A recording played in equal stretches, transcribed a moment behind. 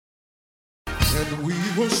and we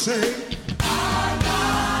will say,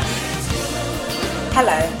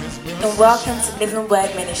 Hello, and welcome to Living Word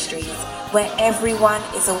Ministries, where everyone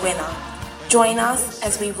is a winner. Join us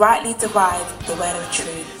as we rightly divide the word of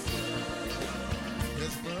truth.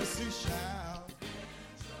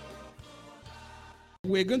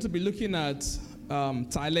 We're going to be looking at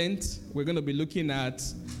talent. We're going to be looking at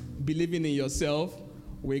believing in yourself.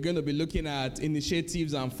 We're going to be looking at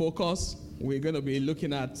initiatives and focus. We're going to be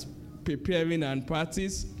looking at preparing and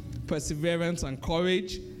practice, perseverance and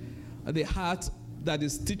courage, the heart that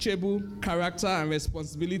is teachable, character and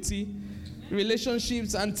responsibility,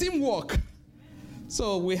 relationships and teamwork.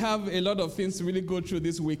 So we have a lot of things to really go through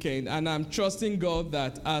this weekend, and I'm trusting God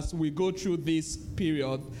that as we go through this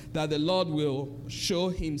period, that the Lord will show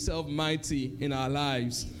himself mighty in our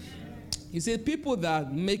lives. You see, people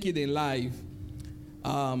that make it in life,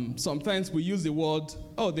 sometimes we use the word,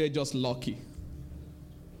 oh, they're just lucky.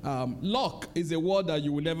 Luck is a word that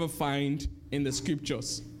you will never find in the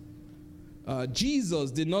scriptures. Jesus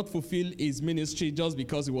did not fulfill his ministry just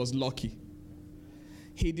because he was lucky.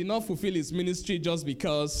 He did not fulfill his ministry just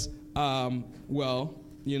because, God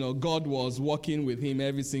was working with him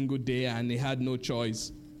every single day and he had no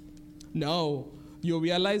choice. No, you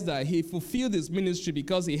realize that he fulfilled his ministry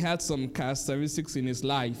because he had some characteristics in his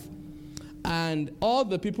life. And all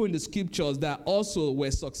the people in the scriptures that also were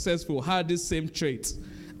successful had this same traits.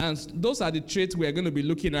 And those are the traits we are going to be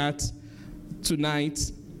looking at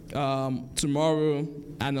tonight, tomorrow,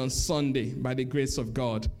 and on Sunday by the grace of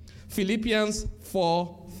God. Philippians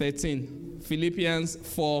 4:13. Philippians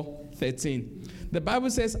 4:13. The Bible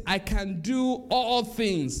says, I can do all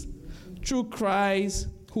things through Christ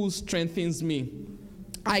who strengthens me.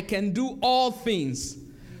 I can do all things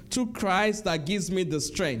through Christ that gives me the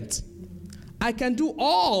strength. I can do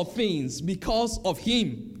all things because of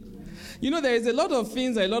him. You know, there is a lot of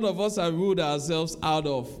things a lot of us have ruled ourselves out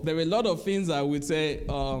of. There are a lot of things I would say,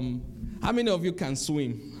 how many of you can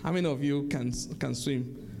swim? How many of you can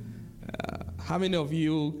swim? How many of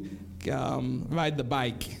you ride the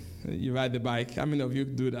bike? You ride the bike. How many of you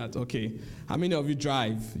do that? Okay. How many of you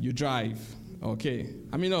drive? You drive. Okay.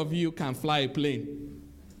 How many of you can fly a plane?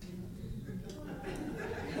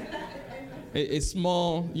 a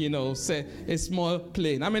small, a small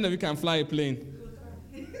plane. How many of you can fly a plane?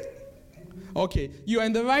 Okay. You are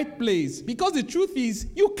in the right place because the truth is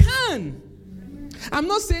you can. I'm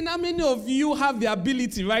not saying how many of you have the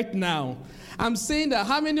ability right now. I'm saying that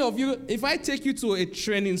how many of you, if I take you to a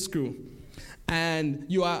training school and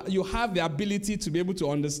you have the ability to be able to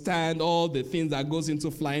understand all the things that goes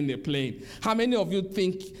into flying a plane, how many of you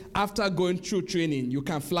think after going through training you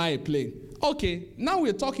can fly a plane? Okay, now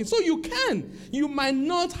we're talking. So you can. You might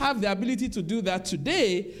not have the ability to do that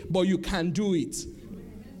today, but you can do it.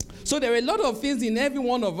 So there are a lot of things in every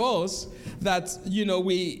one of us that,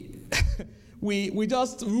 we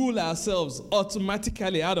just rule ourselves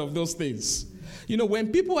automatically out of those things.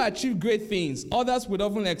 When people achieve great things, others would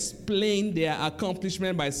often explain their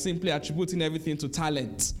accomplishment by simply attributing everything to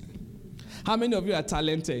talent. How many of you are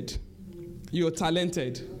talented? You're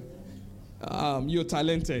talented. You're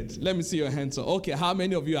talented. Let me see your hands. Okay, how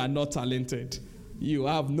many of you are not talented? You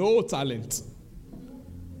have no talent.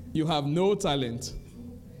 You have no talent.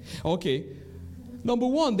 Okay. Number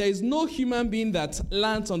one, there is no human being that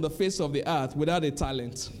lands on the face of the earth without a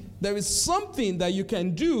talent. There is something that you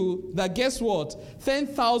can do that, guess what,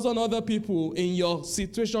 10,000 other people in your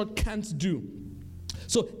situation can't do.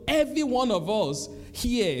 So every one of us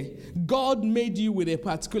here, God made you with a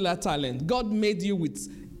particular talent. God made you with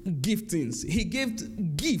giftings. He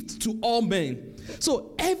gave gift to all men.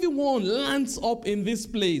 So everyone lands up in this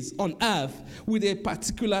place on earth with a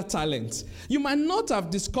particular talent. You might not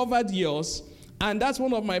have discovered yours. And that's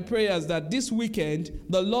one of my prayers, that this weekend,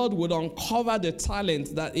 the Lord would uncover the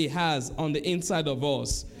talent that he has on the inside of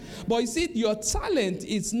us. But you see, your talent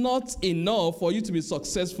is not enough for you to be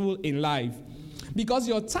successful in life. Because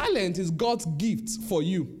your talent is God's gift for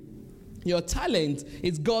you. Your talent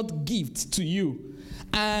is God's gift to you.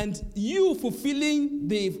 And you fulfilling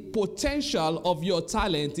the potential of your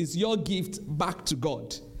talent is your gift back to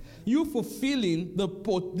God. You fulfilling the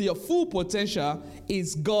full potential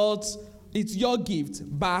is it's your gift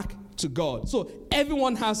back to God. So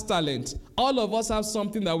everyone has talent. All of us have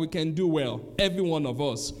something that we can do well. Every one of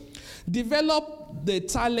us. Develop the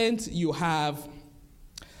talent you have.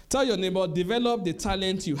 Tell your neighbor, develop the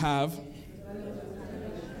talent you have.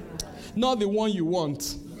 Not the one you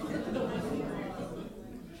want.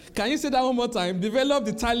 Can you say that one more time? Develop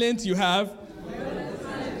the talent you have.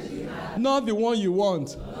 Not the one you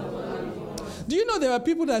want. Do you know there are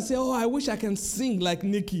people that say, oh, I wish I can sing like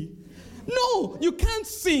Nikki? No, you can't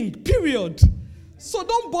sing, period. So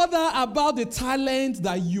don't bother about the talent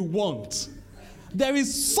that you want.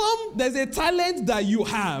 There's a talent that you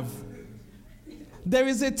have. There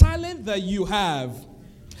is a talent that you have.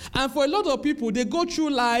 And for a lot of people, they go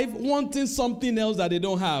through life wanting something else that they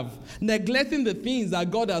don't have, neglecting the things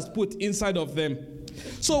that God has put inside of them.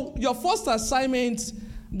 So your first assignment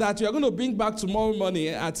that you're going to bring back tomorrow morning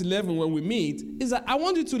at 11 when we meet is that I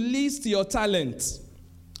want you to list your talents.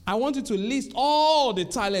 I want you to list all the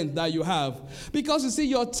talent that you have. Because you see,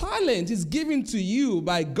 your talent is given to you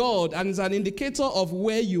by God and is an indicator of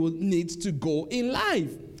where you need to go in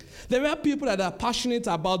life. There are people that are passionate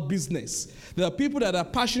about business. There are people that are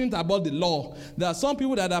passionate about the law. There are some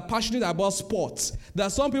people that are passionate about sports. There are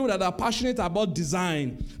some people that are passionate about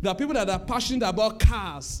design. There are people that are passionate about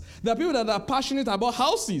cars. There are people that are passionate about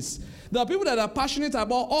houses. There are people that are passionate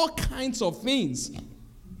about all kinds of things.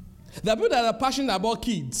 There are people that are passionate about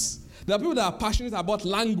kids. There are people that are passionate about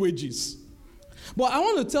languages. But I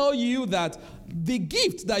want to tell you that the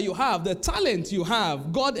gift that you have, the talent you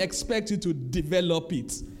have, God expects you to develop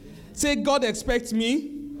it. Say, God expects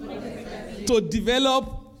me to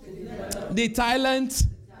develop the talent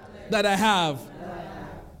that I have.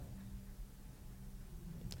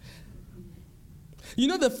 You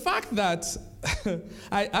know, the fact that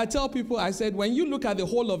I tell people, I said, when you look at the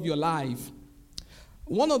whole of your life,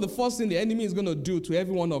 one of the first things the enemy is going to do to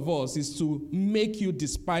every one of us is to make you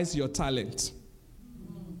despise your talent.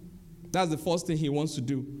 That's the first thing he wants to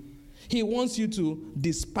do. He wants you to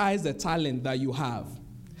despise the talent that you have.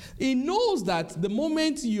 He knows that the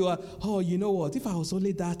moment you are, oh, you know what, if I was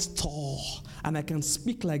only that tall and I can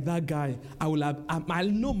speak like that guy, I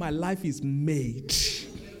know my life is made.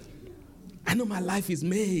 I know my life is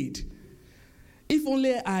made. If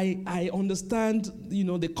only I understand,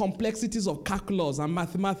 the complexities of calculus and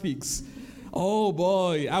mathematics. Oh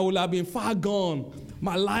boy, I would have been far gone.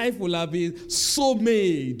 My life would have been so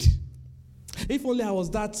made. If only I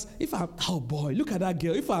was that, oh boy, look at that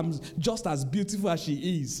girl. If I'm just as beautiful as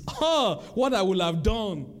she is, what I would have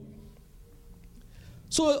done.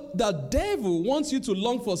 So the devil wants you to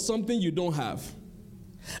long for something you don't have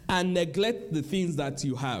and neglect the things that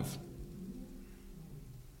you have.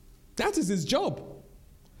 That is his job.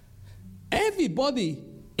 Everybody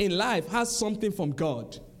in life has something from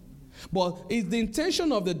God. But it's the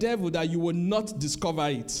intention of the devil that you will not discover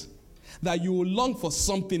it. That you will long for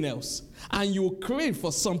something else. And you will crave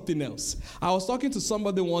for something else. I was talking to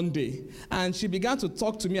somebody one day. And she began to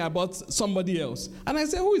talk to me about somebody else. And I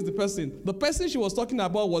said, who is the person? The person she was talking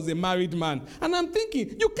about was a married man. And I'm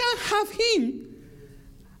thinking, you can't have him.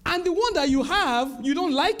 And the one that you have, you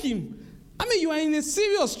don't like him. I mean, you are in a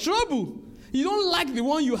serious trouble. You don't like the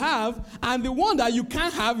one you have, and the one that you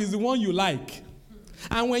can't have is the one you like.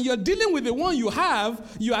 And when you're dealing with the one you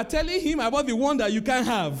have, you are telling him about the one that you can't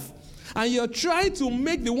have. And you're trying to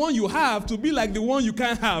make the one you have to be like the one you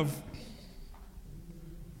can't have.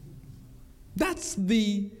 That's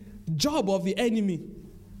the job of the enemy.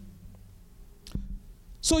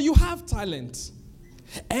 So you have talent.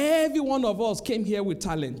 Every one of us came here with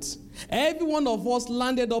talent. Every one of us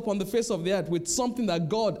landed up on the face of the earth with something that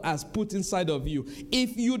God has put inside of you.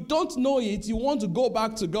 If you don't know it, you want to go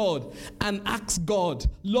back to God and ask God,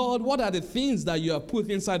 Lord, what are the things that you have put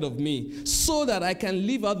inside of me so that I can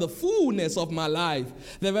live out the fullness of my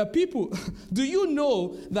life? There were people, do you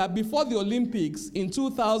know that before the Olympics in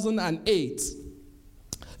 2008,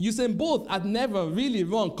 Usain Bolt had never really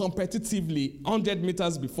run competitively 100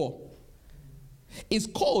 meters before? His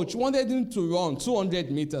coach wanted him to run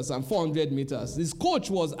 200 meters and 400 meters. His coach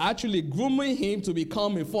was actually grooming him to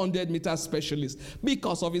become a 400-meter specialist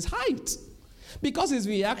because of his height, because his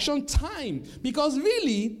reaction time. Because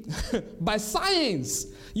really, by science,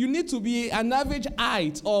 you need to be an average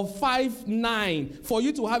height of 5'9" for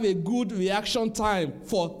you to have a good reaction time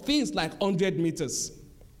for things like 100 meters.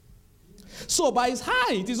 So by his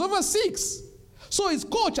height, he's over 6. So his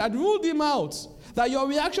coach had ruled him out that your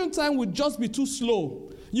reaction time would just be too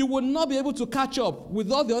slow. You would not be able to catch up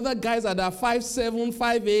with all the other guys that are 5'7",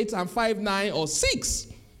 5'8", and 5'9", or 6.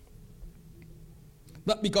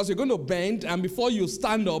 That because you're going to bend, and before you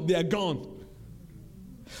stand up, they're gone.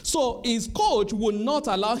 So his coach would not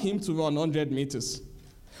allow him to run 100 meters.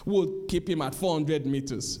 Would keep him at 400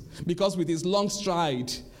 meters. Because with his long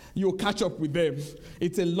stride, you'll catch up with them.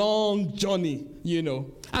 It's a long journey,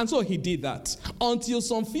 And so he did that until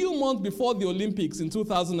some few months before the Olympics in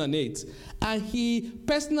 2008. And he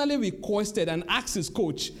personally requested and asked his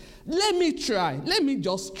coach, let me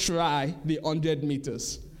just try the 100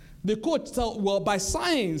 meters. The coach said, well, by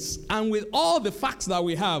science and with all the facts that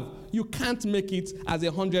we have, you can't make it as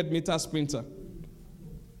a 100-meter sprinter.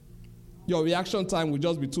 Your reaction time will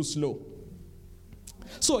just be too slow.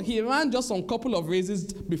 So he ran just some couple of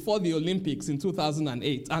races before the Olympics in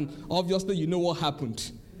 2008. And obviously, you know what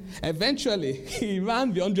happened. Eventually, he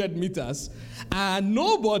ran the 100 meters, and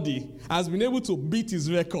nobody has been able to beat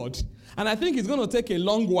his record. And I think it's going to take a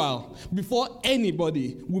long while before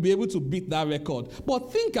anybody will be able to beat that record.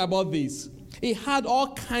 But think about this. He had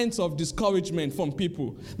all kinds of discouragement from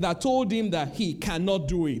people that told him that he cannot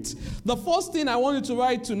do it. The first thing I want you to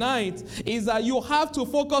write tonight is that you have to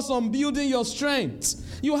focus on building your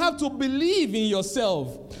strength. You have to believe in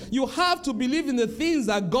yourself. You have to believe in the things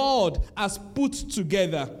that God has put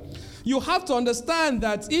together. You have to understand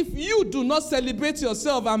that if you do not celebrate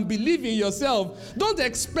yourself and believe in yourself, don't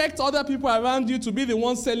expect other people around you to be the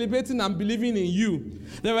ones celebrating and believing in you.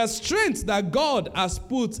 There are strengths that God has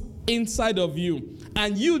put inside of you,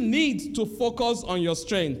 and you need to focus on your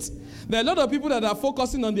strength. There are a lot of people that are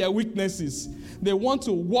focusing on their weaknesses. They want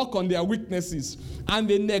to work on their weaknesses, and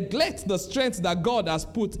they neglect the strength that God has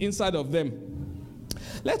put inside of them.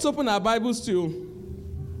 Let's open our Bibles to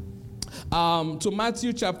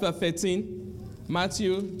Matthew chapter 13.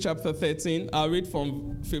 Matthew chapter 13. I'll read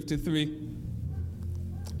from 53.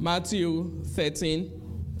 Matthew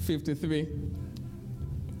 13, 53.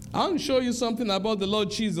 I want to show you something about the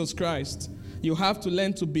Lord Jesus Christ. You have to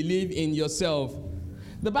learn to believe in yourself.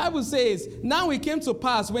 The Bible says, now it came to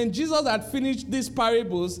pass when Jesus had finished these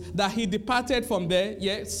parables that he departed from there.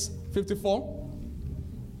 Yes, 54.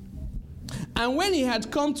 And when he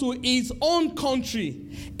had come to his own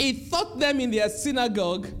country, he taught them in their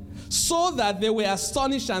synagogue, so that they were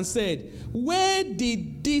astonished and said, where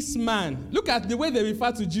did this man, look at the way they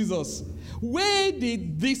refer to Jesus, where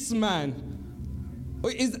did this man,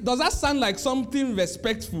 does that sound like something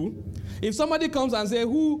respectful? If somebody comes and says,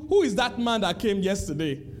 who is that man that came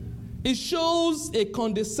yesterday? It shows a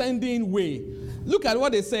condescending way. Look at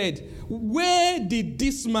what they said. Where did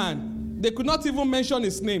this man? They could not even mention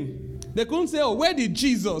his name. They couldn't say, oh, where did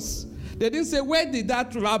Jesus? They didn't say, where did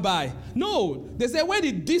that rabbi? No, they said, where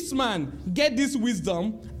did this man get this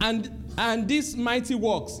wisdom and these mighty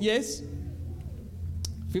works? Yes?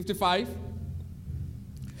 55.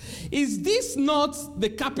 Is this not the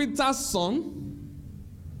carpenter's son?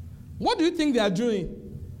 What do you think they are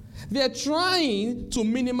doing? They are trying to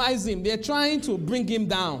minimize him. They are trying to bring him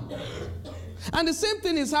down. And the same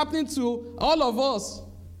thing is happening to all of us.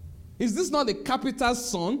 Is this not the carpenter's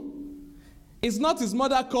son? Is not his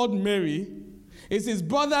mother called Mary? Is his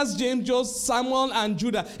brothers James, Joseph, Samuel, and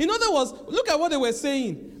Judah? In other words, look at what they were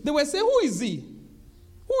saying. They were saying, who is he?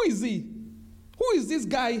 Who is he? Who is this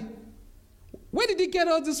guy? Where did he get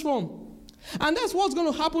all this from? And that's what's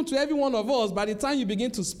going to happen to every one of us by the time you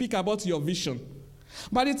begin to speak about your vision.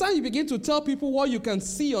 By the time you begin to tell people what you can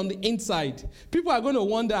see on the inside, people are going to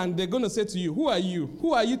wonder and they're going to say to you, who are you?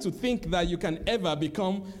 Who are you to think that you can ever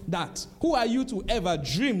become that? Who are you to ever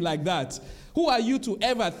dream like that? Who are you to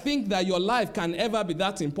ever think that your life can ever be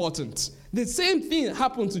that important? The same thing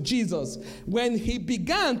happened to Jesus. When he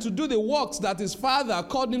began to do the works that his Father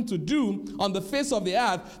called him to do on the face of the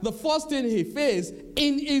earth, the first thing he faced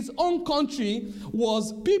in his own country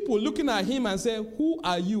was people looking at him and saying, who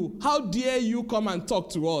are you? How dare you come and talk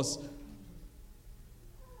to us?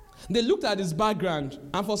 They looked at his background,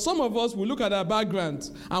 and for some of us, we look at our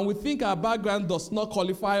background, and we think our background does not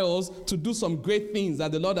qualify us to do some great things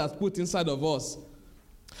that the Lord has put inside of us.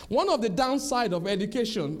 One of the downside of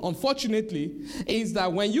education, unfortunately, is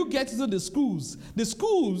that when you get into the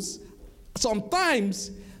schools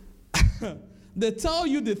sometimes they tell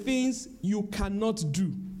you the things you cannot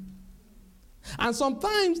do. And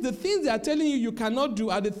sometimes the things they are telling you cannot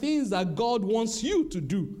do are the things that God wants you to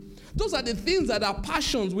do. Those are the things that are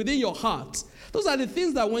passions within your heart. Those are the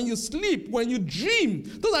things that when you sleep, when you dream,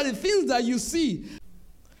 those are the things that you see.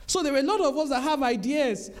 So there are a lot of us that have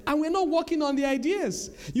ideas, and we're not working on the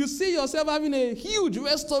ideas. You see yourself having a huge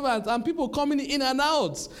restaurant and people coming in and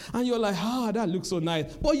out, and you're like, that looks so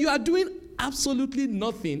nice. But you are doing absolutely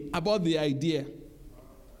nothing about the idea.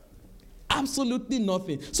 Absolutely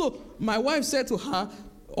nothing. So my wife said to her,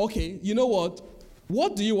 okay, you know what?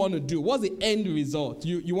 What do you want to do? What's the end result?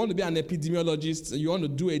 You want to be an epidemiologist? You want to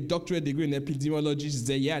do a doctorate degree in epidemiology? She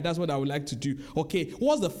said, yeah, that's what I would like to do. Okay,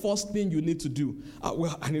 what's the first thing you need to do?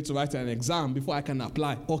 Well, I need to write an exam before I can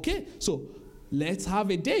apply. Okay, so let's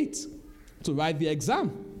have a date to write the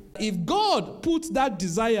exam. If God puts that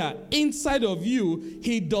desire inside of you,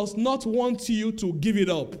 he does not want you to give it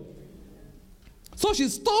up. So she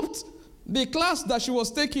stopped the class that she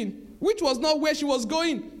was taking, which was not where she was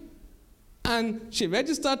going. And she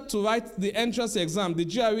registered to write the entrance exam, the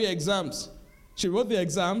GRE exams. She wrote the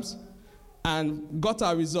exams and got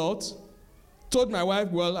her result. Told my wife,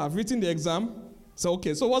 well, I've written the exam. So,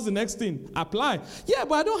 okay, so what's the next thing? Apply. Yeah,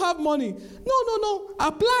 but I don't have money. No.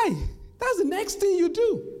 Apply. That's the next thing you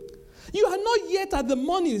do. You are not yet at the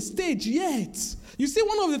money stage yet. You see,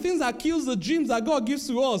 one of the things that kills the dreams that God gives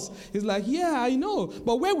to us is like, yeah, I know,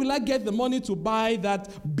 but where will I get the money to buy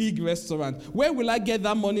that big restaurant? Where will I get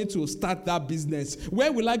that money to start that business?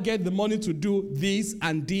 Where will I get the money to do this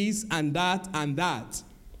and this and that and that?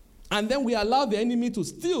 And then we allow the enemy to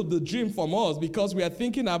steal the dream from us because we are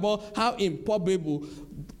thinking about how improbable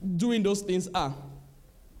doing those things are.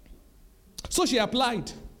 So she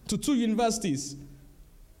applied to 2 universities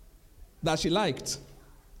that she liked.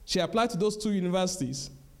 She applied to those 2 universities.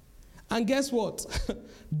 And guess what?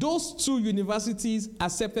 Those 2 universities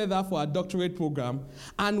accepted her for a doctorate program,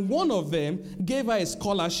 and one of them gave her a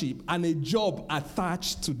scholarship and a job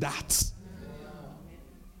attached to that.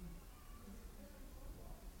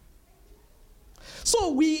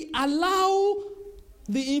 So we allow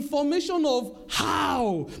the information of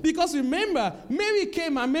how. Because remember, Mary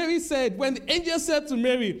came and Mary said, when the angel said to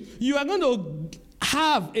Mary, you are going to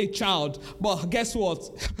have a child, but guess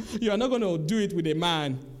what? You are not going to do it with a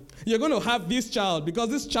man. You're going to have this child because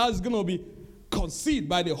this child is going to be conceived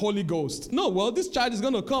by the Holy Ghost. No, well, this child is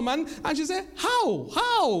going to come. And she said, how?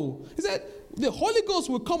 How? He said, the Holy Ghost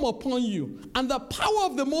will come upon you, and the power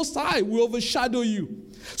of the Most High will overshadow you.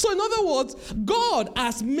 So in other words, God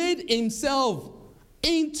has made himself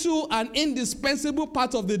into an indispensable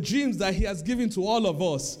part of the dreams that he has given to all of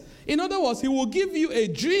us. In other words, he will give you a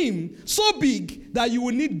dream so big that you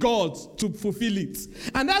will need God to fulfill it.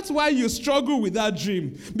 And that's why you struggle with that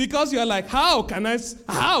dream. Because you're like, how can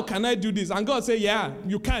I do this? And God said, yeah,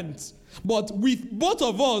 you can't. But with both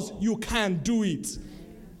of us, you can do it.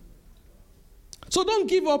 So don't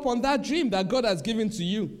give up on that dream that God has given to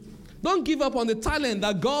you. Don't give up on the talent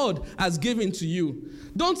that God has given to you.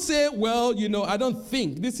 Don't say, well, I don't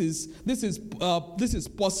think this is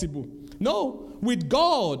possible. No. With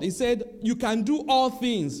God, he said, you can do all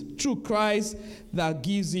things through Christ that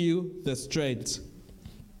gives you the strength.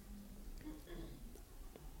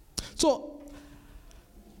 So,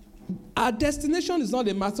 our destination is not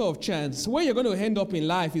a matter of chance. Where you're going to end up in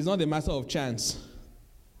life is not a matter of chance.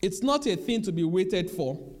 It's not a thing to be waited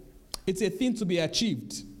for. It's a thing to be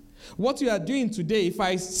achieved. What you are doing today, if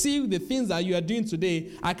I see the things that you are doing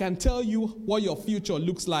today, I can tell you what your future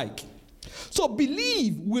looks like. So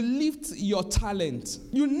believe will lift your talent.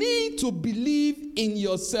 You need to believe in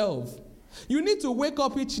yourself. You need to wake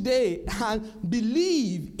up each day and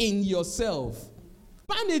believe in yourself.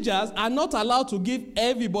 Managers are not allowed to give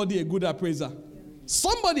everybody a good appraiser.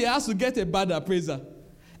 Somebody has to get a bad appraiser.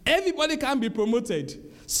 Everybody can be promoted.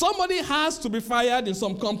 Somebody has to be fired in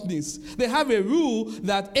some companies. They have a rule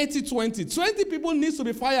that 80-20. 20 people need to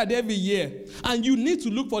be fired every year. And you need to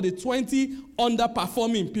look for the 20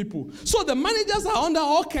 underperforming people. So the managers are under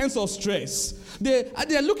all kinds of stress.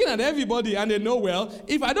 They're looking at everybody and they know, well,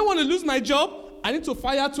 if I don't want to lose my job, I need to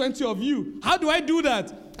fire 20 of you. How do I do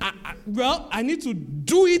that? I need to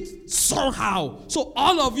do it somehow. So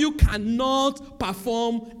all of you cannot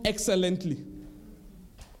perform excellently.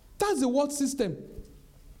 That's the world system.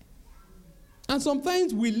 And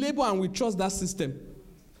sometimes we labor and we trust that system.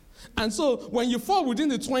 And so when you fall within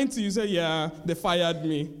the 20, you say, yeah, they fired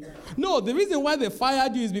me. No, the reason why they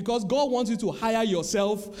fired you is because God wants you to hire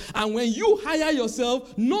yourself. And when you hire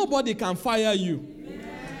yourself, nobody can fire you.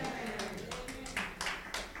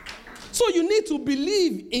 So you need to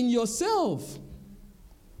believe in yourself.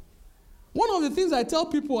 One of the things I tell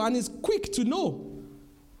people, and it's quick to know,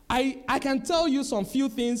 I can tell you some few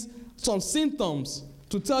things, some symptoms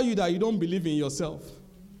to tell you that you don't believe in yourself.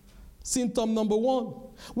 Symptom number 1,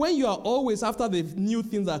 when you are always after the new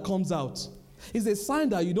things that comes out, it's a sign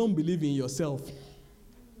that you don't believe in yourself.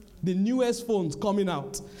 The newest phones coming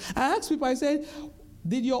out. I ask people, I said,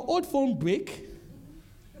 did your old phone break?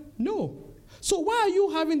 No. So why are you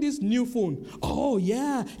having this new phone? Oh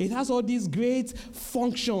yeah, it has all these great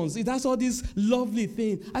functions. It has all these lovely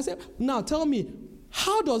things. I said, now tell me,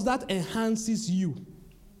 how does that enhances you?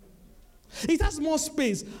 It has more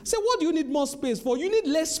space. Say, what do you need more space for? You need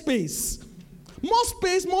less space. More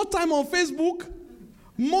space, more time on Facebook,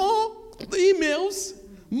 more emails,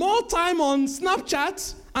 more time on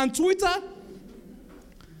Snapchat and Twitter.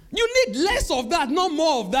 You need less of that, not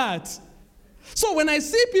more of that. So when I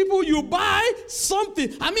see people, you buy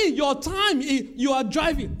something. I mean, your time, you are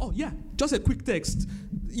driving. Oh yeah, just a quick text.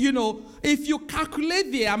 If you calculate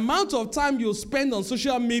the amount of time you spend on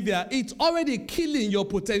social media, it's already killing your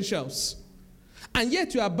potentials. And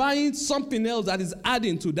yet you are buying something else that is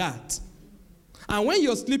adding to that. And when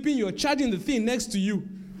you're sleeping, you're charging the thing next to you.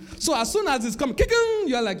 So as soon as it's coming,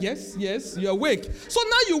 you're like, yes, you're awake. So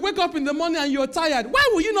now you wake up in the morning and you're tired. Why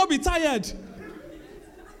will you not be tired?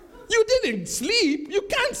 You didn't sleep. You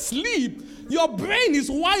can't sleep. Your brain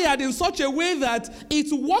is wired in such a way that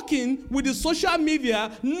it's working with the social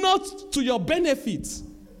media, not to your benefit.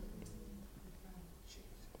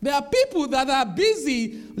 There are people that are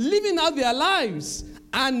busy living out their lives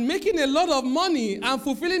and making a lot of money and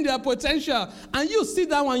fulfilling their potential, and you sit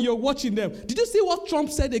down and you're watching them. Did you see what Trump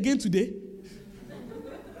said again today?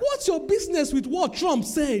 What's your business with what Trump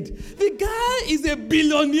said? The guy is a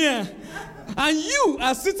billionaire, and you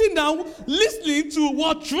are sitting down listening to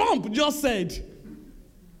what Trump just said.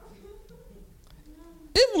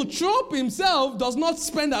 Even Trump himself does not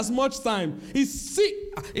spend as much time. He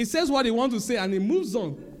says what he wants to say and he moves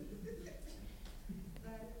on.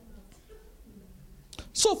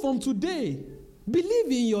 So from today, believe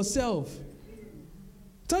in yourself.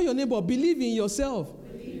 Tell your neighbor, believe in yourself.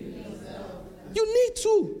 Believe in yourself. You need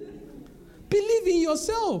to. Believe in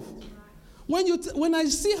yourself. When I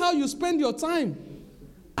see how you spend your time,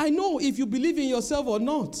 I know if you believe in yourself or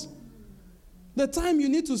not. The time you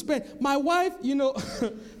need to spend. My wife,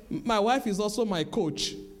 my wife is also my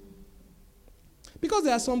coach. Because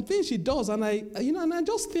there are some things she does, and I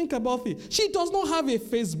just think about it. She does not have a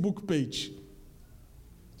Facebook page.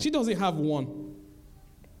 She doesn't have one.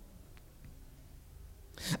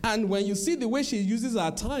 And when you see the way she uses her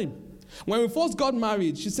time, when we first got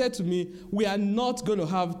married, she said to me, we are not going to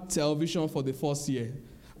have television for the first year.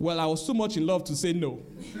 Well, I was too much in love to say no.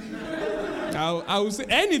 I would say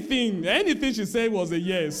anything she said was a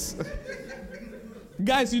yes.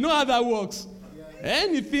 Guys, you know how that works.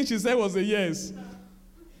 Anything she said was a yes.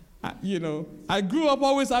 I grew up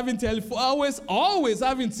always having always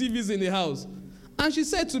having TVs in the house. And she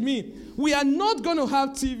said to me, we are not going to have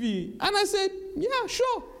TV. And I said, yeah,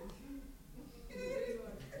 sure.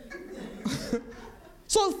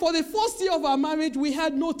 So for the first year of our marriage, we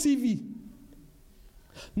had no TV.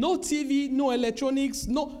 No TV, no electronics,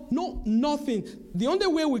 no nothing. The only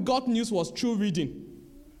way we got news was through reading.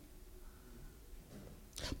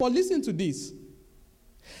 But listen to this.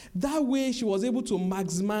 That way she was able to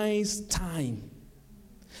maximize time.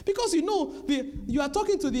 Because you are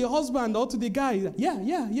talking to the husband or to the guy. Yeah.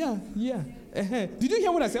 Did you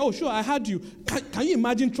hear what I said? Oh, sure, I heard you. Can you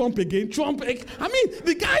imagine Trump again?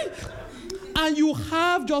 The guy. And you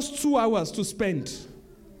have just 2 hours to spend.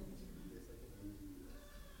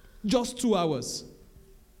 Just 2 hours.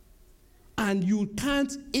 And you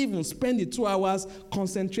can't even spend the 2 hours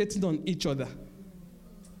concentrating on each other.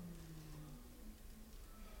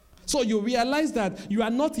 So you realize that you are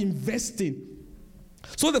not investing.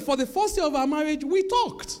 So for the first year of our marriage, we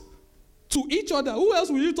talked to each other. Who else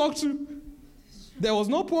will you talk to? There was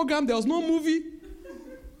no program, there was no movie,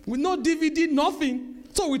 with no DVD, nothing.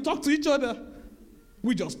 So we talked to each other.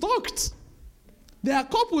 We just talked. There are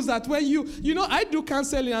couples that when I do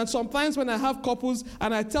counseling, and sometimes when I have couples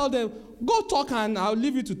and I tell them, go talk and I'll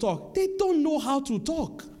leave you to talk. They don't know how to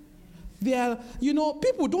talk.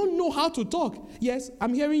 People don't know how to talk. Yes,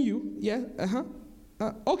 I'm hearing you. Yeah,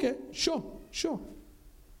 okay, sure.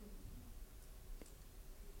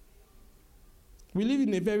 We live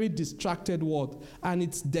in a very distracted world, and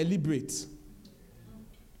it's deliberate.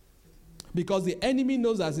 Because the enemy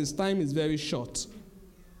knows that his time is very short.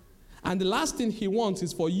 And the last thing he wants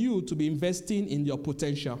is for you to be investing in your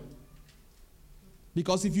potential.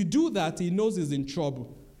 Because if you do that, he knows he's in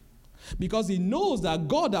trouble. Because he knows that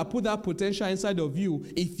God has put that potential inside of you.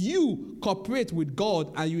 If you cooperate with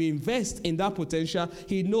God and you invest in that potential,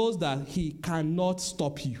 he knows that he cannot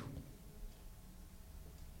stop you.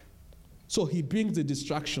 So he brings the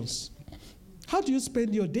distractions. How do you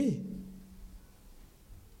spend your day?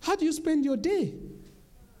 How do you spend your day?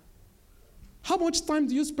 How much time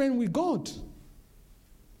do you spend with God?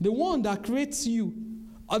 The one that creates you,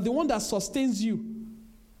 or the one that sustains you.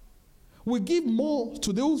 We give more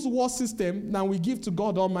to this world system than we give to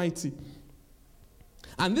God Almighty.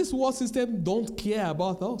 And this world system don't care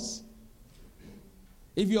about us.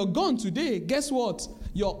 If you're gone today, guess what?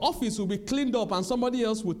 Your office will be cleaned up and somebody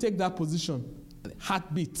else will take that position.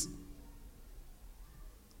 Heartbeat.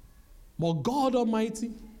 But God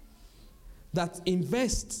Almighty, that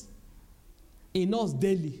invests in us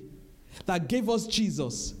daily, that gave us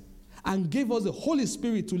Jesus and gave us the Holy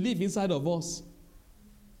Spirit to live inside of us,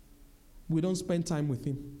 we don't spend time with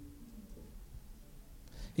him.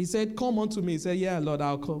 He said, come unto me. He said, yeah, Lord,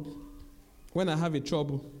 I'll come when I have a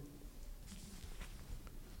trouble.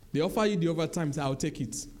 They offer you the overtime, say, I'll take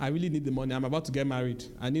it. I really need the money. I'm about to get married.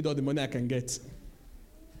 I need all the money I can get.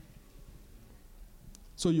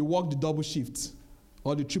 So you work the double shift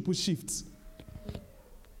or the triple shift.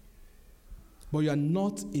 but you are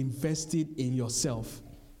not invested in yourself.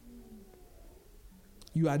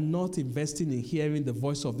 You are not investing in hearing the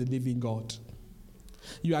voice of the living God.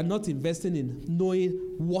 You are not investing in knowing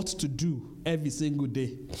what to do every single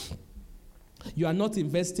day. You are not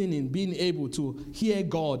investing in being able to hear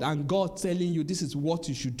God and God telling you this is what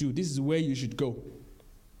you should do, this is where you should go.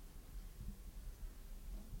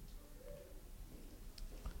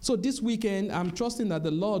 So this weekend, I'm trusting that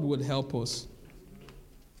the Lord will help us.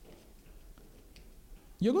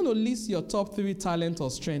 You're going to list your top 3 talents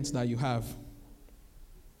or strengths that you have.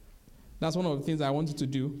 That's one of the things I want you to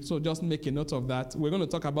do. So just make a note of that. We're going to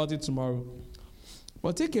talk about it tomorrow.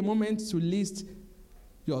 But take a moment to list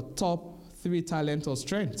your top 3 talents or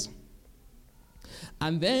strengths.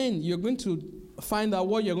 And then you're going to find out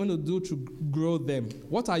what you're going to do to grow them.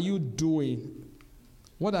 What are you doing?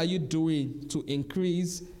 What are you doing to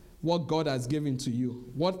increase what God has given to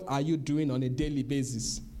you? What are you doing on a daily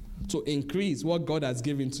basis to increase what God has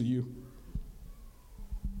given to you?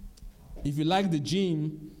 If you like the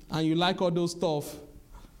gym and you like all those stuff,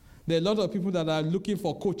 there are a lot of people that are looking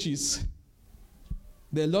for coaches.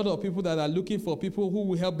 There are a lot of people that are looking for people who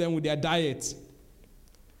will help them with their diet.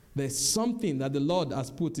 There's something that the Lord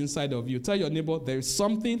has put inside of you. Tell your neighbor, there is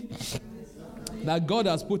something that God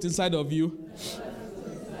has put inside of you,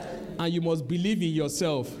 and you must believe in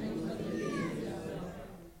yourself.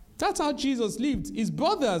 That's how Jesus lived. His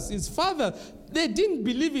brothers, his father, they didn't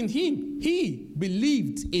believe in him. He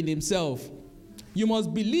believed in himself. You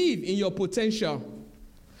must believe in your potential.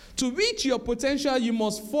 To reach your potential, you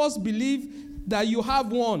must first believe that you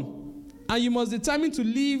have one. And you must determine to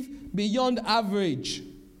live beyond average.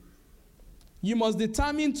 You must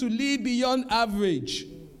determine to live beyond average.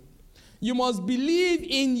 You must believe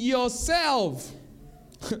in yourself.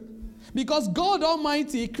 Because God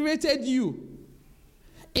Almighty created you.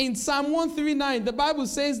 In Psalm 139, the Bible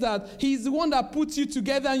says that He's the one that puts you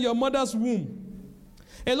together in your mother's womb.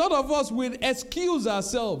 A lot of us will excuse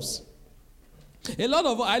ourselves.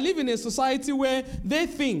 I live in a society where they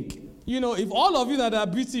think, if all of you that are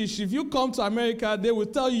British, if you come to America, they will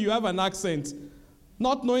tell you have an accent.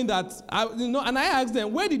 Not knowing that, and I ask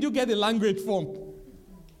them, where did you get the language from?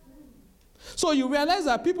 So you realize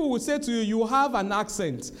that people will say to you, you have an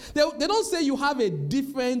accent. They don't say you have a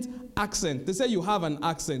different accent. They say you have an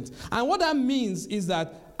accent. And what that means is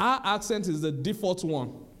that our accent is the default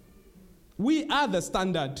one. We are the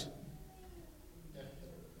standard.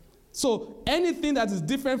 So anything that is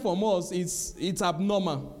different from us, it's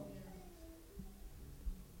abnormal.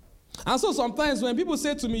 And so sometimes when people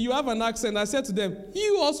say to me, you have an accent, I say to them,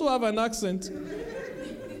 you also have an accent.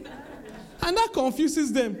 And that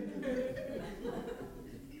confuses them.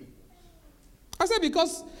 I said,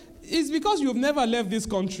 it's because you've never left this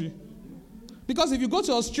country. Because if you go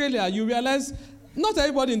to Australia, you realize not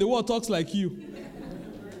everybody in the world talks like you.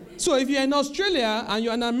 So if you're in Australia and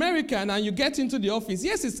you're an American and you get into the office,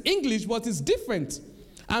 yes, it's English, but it's different.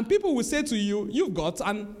 And people will say to you, you've got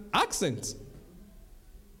an accent.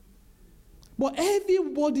 But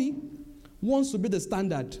everybody wants to be the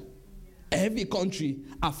standard. Every country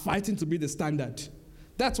are fighting to be the standard.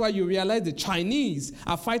 That's why you realize the Chinese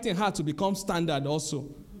are fighting hard to become standard also.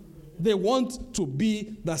 They want to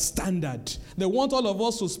be the standard. They want all of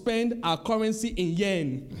us to spend our currency in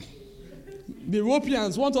yen. The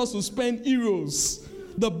Europeans want us to spend euros.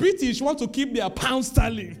 The British want to keep their pound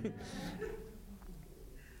sterling.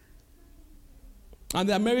 And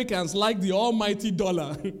the Americans like the almighty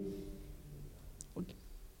dollar.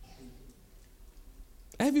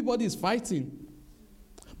 Everybody is fighting.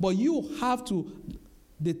 But you have to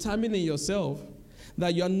determine in yourself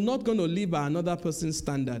that you're not going to live by another person's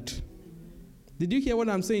standard. Did you hear what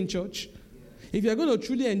I'm saying, church? If you're going to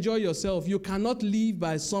truly enjoy yourself, you cannot live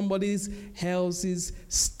by somebody else's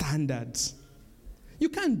standards. You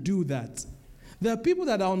can't do that. There are people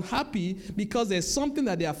that are unhappy because there's something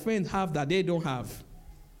that their friends have that they don't have.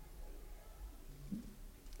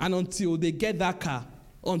 And until they get that car,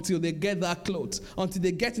 until they get that clothes, until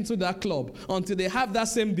they get into that club, until they have that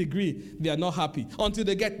same degree, they are not happy. Until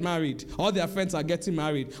they get married, all their friends are getting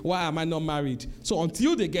married. Why am I not married? So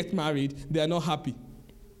until they get married, they are not happy.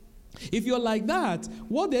 If you're like that,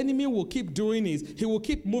 what the enemy will keep doing is he will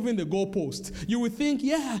keep moving the goalpost. You will think,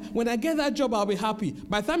 yeah, when I get that job, I'll be happy.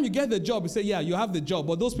 By the time you get the job, you say, yeah, you have the job,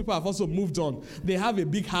 but those people have also moved on. They have a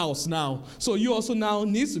big house now. So you also now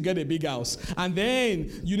need to get a big house. And then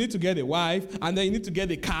you need to get a wife, and then you need to get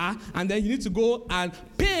a car, and then you need to go and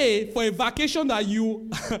pay for a vacation that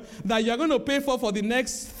you're going to pay for the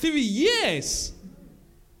next 3 years.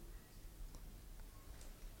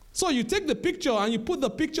 So you take the picture and you put the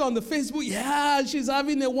picture on the Facebook. Yeah, she's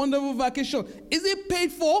having a wonderful vacation. Is it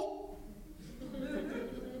paid for?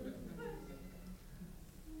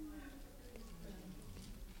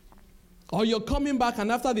 Or you're coming back and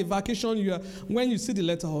after the vacation, when you see the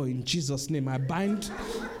letter, oh, in Jesus' name, I bind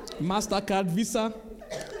MasterCard, Visa,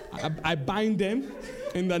 I bind them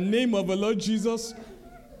in the name of the Lord Jesus.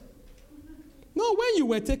 No, when you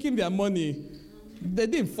were taking their money, they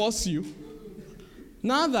didn't force you.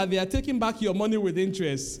 Now that they are taking back your money with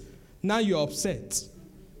interest, now you're upset.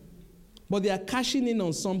 But they are cashing in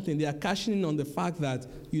on something. They are cashing in on the fact that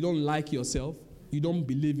you don't like yourself. You don't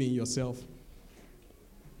believe in yourself.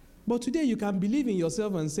 But today you can believe in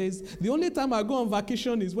yourself and says, the only time I go on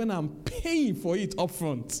vacation is when I'm paying for it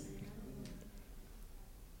upfront.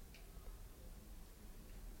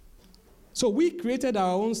 So we created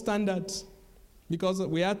our own standards because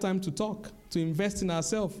we had time to talk, to invest in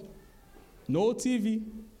ourselves. No TV,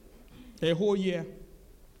 a whole year.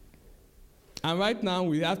 And right now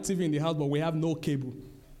we have TV in the house, but we have no cable.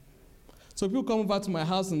 So people come over to my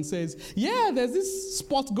house and says, yeah, there's this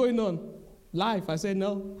sport going on. Live. I said,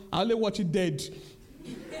 no, I only watch it dead.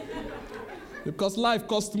 Because live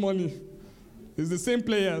costs money. It's the same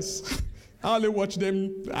players. I only watch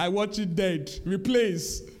them, I watch it dead.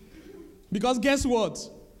 Replace. Because guess what?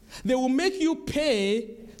 They will make you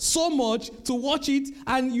pay so much to watch it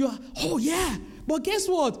and you, oh yeah. But guess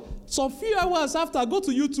what? Some few hours after, I go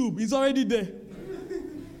to YouTube, it's already there.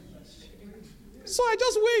 So I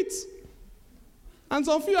just wait. And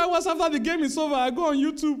some few hours after the game is over, I go on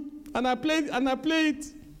YouTube and I play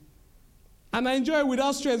it. And I enjoy it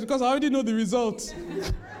without stress because I already know the results.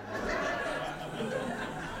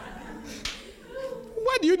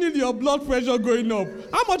 Why do you need your blood pressure going up?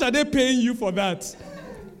 How much are they paying you for that?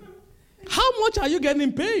 How much are you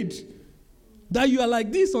getting paid that you are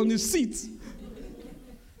like this on the seat?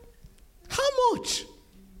 How much?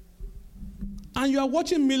 And you are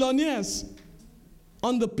watching millionaires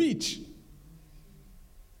on the pitch.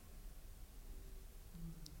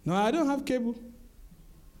 No, I don't have cable.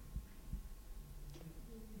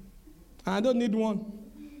 I don't need one.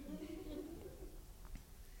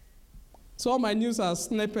 So all my news are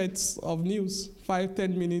snippets of news,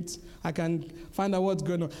 5-10 minutes. I can find out what's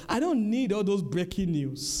going on. I don't need all those breaking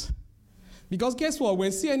news. Because guess what? When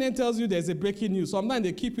CNN tells you there's a breaking news, sometimes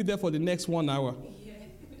they keep you there for the next 1 hour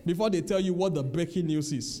before they tell you what the breaking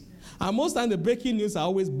news is. And most times the breaking news are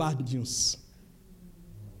always bad news.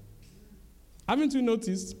 Haven't you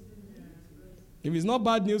noticed? If it's not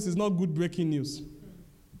bad news, it's not good breaking news.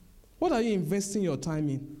 What are you investing your time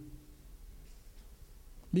in?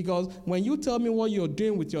 Because when you tell me what you're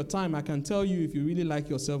doing with your time, I can tell you if you really like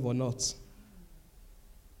yourself or not.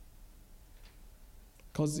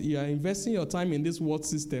 Because you are investing your time in this world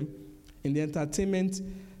system, in the entertainment.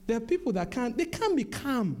 There are people that can't be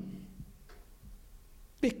calm.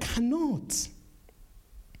 They cannot.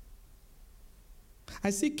 I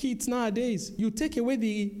see kids nowadays, you take away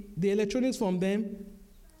the electronics from them,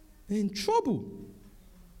 they're in trouble.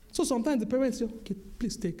 So sometimes the parents say, okay,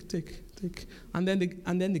 please take. And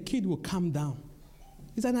then the kid will calm down.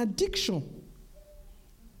 It's an addiction.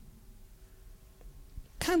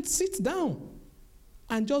 Can't sit down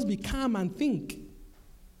and just be calm and think.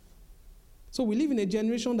 So we live in a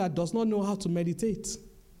generation that does not know how to meditate.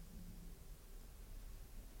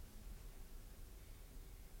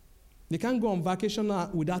 They can't go on vacation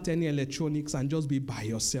without any electronics and just be by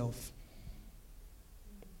yourself.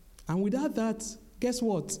 And without that, guess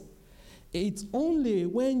what? It's only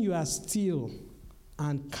when you are still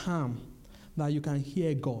and calm that you can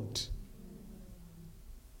hear God.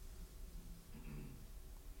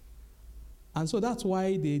 And so that's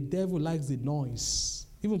why the devil likes the noise.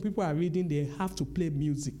 Even people are reading, they have to play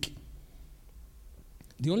music.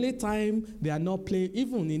 The only time they are not playing,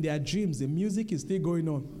 even in their dreams, the music is still going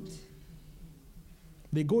on.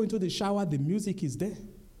 They go into the shower, the music is there.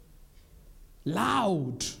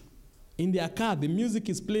 Loud. In their car, the music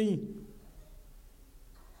is playing.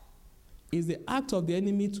 It's the act of the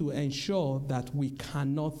enemy to ensure that we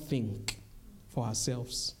cannot think for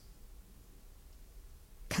ourselves.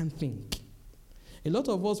 Can't think. A lot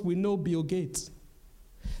of us, we know Bill Gates.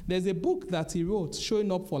 There's a book that he wrote,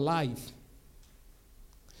 Showing Up for Life.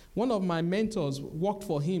 One of my mentors worked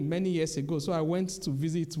for him many years ago, so I went to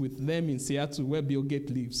visit with them in Seattle where Bill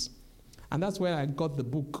Gates lives. And that's where I got the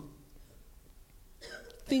book.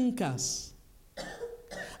 Thinkers.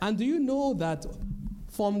 And do you know that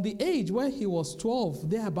from the age when he was 12,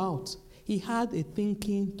 thereabout, he had a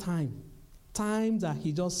thinking time. Time that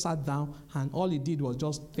he just sat down and all he did was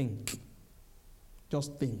just think.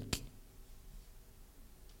 Just think.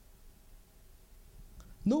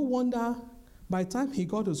 No wonder by the time he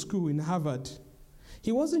got to school in Harvard,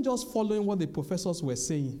 he wasn't just following what the professors were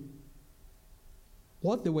saying.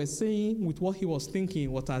 what they were saying with what he was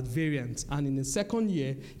thinking was at variance. And in the second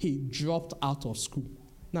year, he dropped out of school.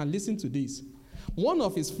 Now listen to this. One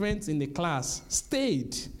of his friends in the class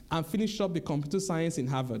stayed and finished up the computer science in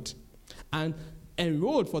Harvard and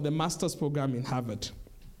enrolled for the master's program in Harvard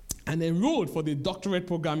and enrolled for the doctorate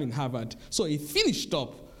program in Harvard. So he finished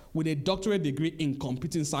up with a doctorate degree in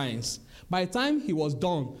computing science. By the time he was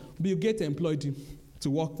done, Bill Gates employed him to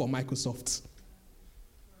work for Microsoft.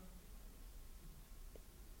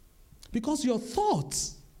 Because your thought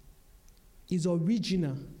is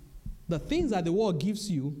original. The things that the world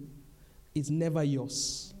gives you is never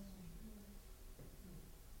yours.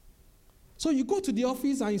 So you go to the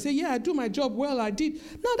office and you say, yeah, I do my job well, I did.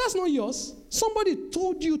 No, that's not yours. Somebody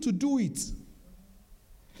told you to do it.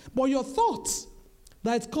 But your thought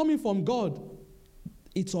that it's coming from God,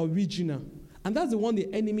 it's original. And that's the one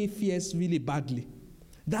the enemy fears really badly.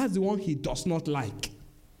 That's the one he does not like.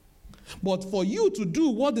 But for you to do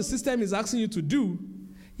what the system is asking you to do,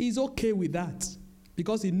 he's okay with that.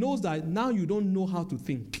 Because he knows that now you don't know how to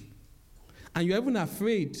think. And you're even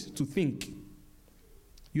afraid to think.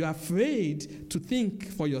 You're afraid to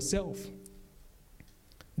think for yourself.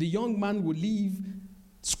 The young man will leave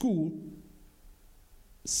school,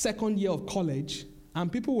 second year of college,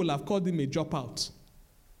 and people will have called him a dropout.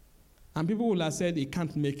 And people will have said he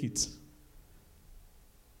can't make it.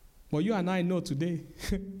 But you and I know today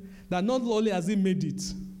that not only has he made it,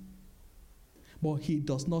 but he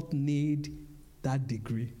does not need that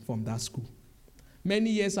degree from that school.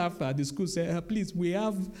 Many years after, the school said, please, we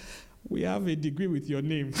have a degree with your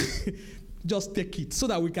name. Just take it so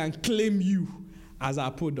that we can claim you as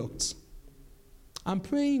our product. I'm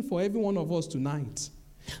praying for every one of us tonight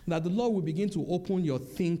that the Lord will begin to open your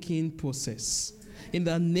thinking process in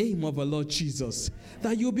the name of the Lord Jesus.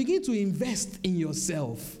 That you begin to invest in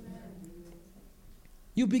yourself.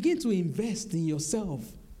 You begin to invest in yourself.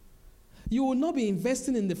 You will not be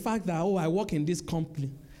investing in the fact that, I work in this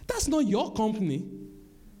company. That's not your company.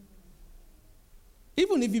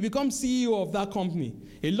 Even if you become CEO of that company,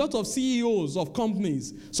 a lot of CEOs of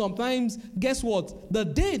companies, sometimes, guess what? The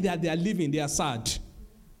day that they are leaving, they are sad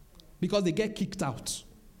because they get kicked out.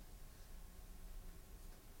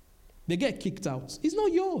 They get kicked out. It's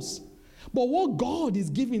not yours. But what God is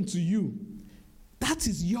giving to you, that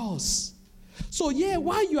is yours. So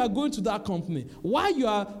while you are going to that company, while you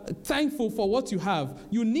are thankful for what you have,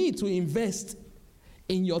 you need to invest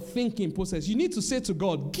in your thinking process. You need to say to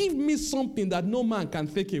God, give me something that no man can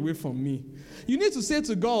take away from me. You need to say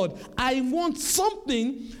to God, I want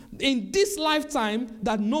something in this lifetime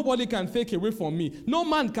that nobody can take away from me. No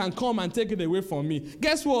man can come and take it away from me.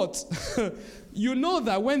 Guess what? You know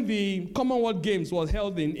that when the Commonwealth Games was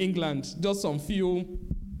held in England just some few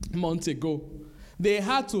months ago, they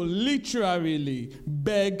had to literally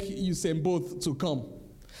beg Usain Bolt to come.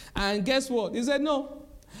 And guess what? He said, no,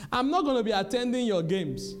 I'm not going to be attending your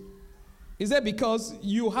games. He said, because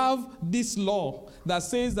you have this law that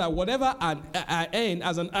says that whatever I earn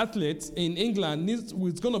as an athlete in England is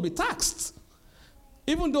going to be taxed.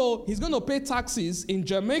 Even though he's going to pay taxes in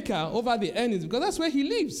Jamaica over the earnings, because that's where he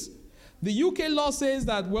lives. The UK law says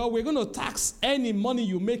that, we're going to tax any money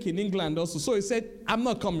you make in England also. So he said, I'm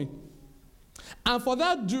not coming. And for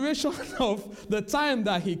that duration of the time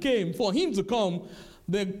that he came, for him to come,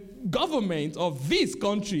 the government of this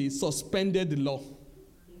country suspended the law.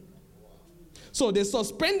 So they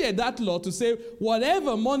suspended that law to say,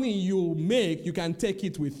 whatever money you make, you can take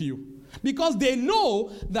it with you. Because they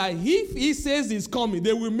know that if he says he's coming,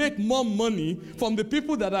 they will make more money from the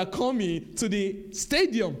people that are coming to the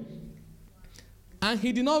stadium. And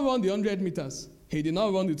he did not run the 100 meters. He did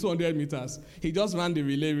not run the 200 meters. He just ran the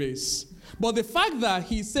relay race. But the fact that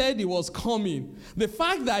he said he was coming, the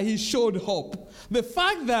fact that he showed up, the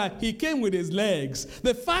fact that he came with his legs,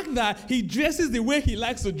 the fact that he dresses the way he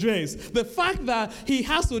likes to dress, the fact that he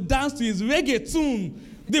has to dance to his reggae tune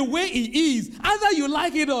the way he is, either you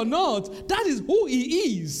like it or not, that is who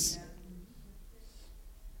he is.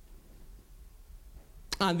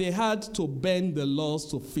 And they had to bend the laws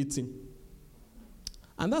to fit him.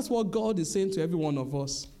 And that's what God is saying to every one of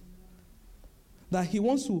us. That he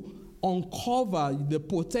wants to uncover the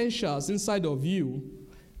potentials inside of you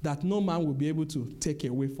that no man will be able to take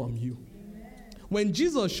away from you. Amen. When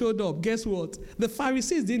Jesus showed up, guess what? The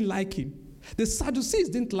Pharisees didn't like him. The Sadducees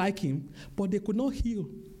didn't like him, but they could not heal.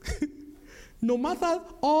 No matter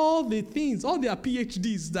all the things, all their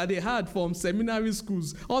PhDs that they had from seminary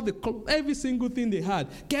schools, every single thing they had,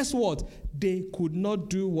 guess what? They could not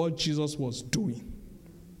do what Jesus was doing.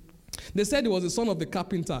 They said he was the son of the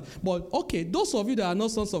carpenter. But okay, those of you that are not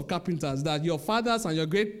sons of carpenters, that your fathers and your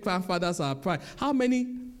great-grandfathers are how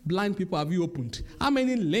many blind people have you opened? How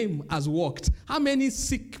many lame has walked? How many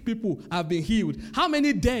sick people have been healed? How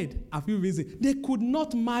many dead have you risen? They could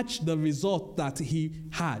not match the result that he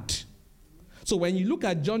had. So when you look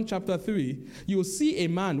at John chapter 3, you'll see a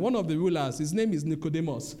man, one of the rulers, his name is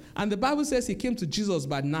Nicodemus. And the Bible says he came to Jesus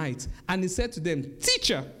by night and he said to them,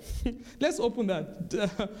 "Teacher," let's open that,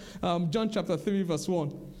 John chapter 3 verse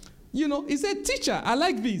 1. He said, "Teacher," I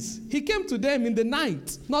like this. He came to them in the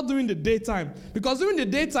night, not during the daytime. Because during the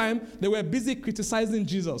daytime, they were busy criticizing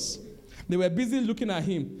Jesus. They were busy looking at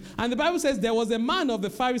him. And the Bible says there was a man of the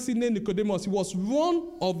Pharisee named Nicodemus. He was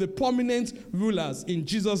one of the prominent rulers in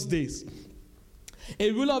Jesus' days. A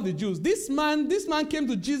ruler of the Jews. This man came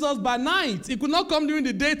to Jesus by night. He could not come during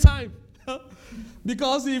the daytime.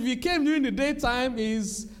 Because if he came during the daytime,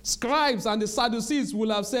 his scribes and the Sadducees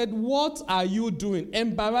will have said, "What are you doing?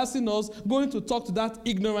 Embarrassing us, going to talk to that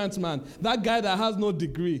ignorant man, that guy that has no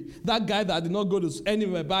degree, that guy that did not go to any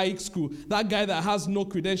rabbinic school, that guy that has no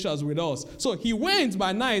credentials with us." So he went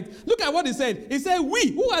by night. Look at what he said. He said,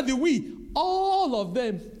 "We." Who are the we? All of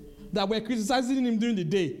them that were criticizing him during the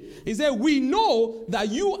day. He said, "We know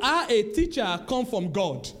that you are a teacher come from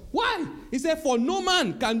God." Why? He said, "For no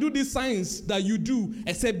man can do these signs that you do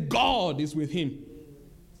except God is with him."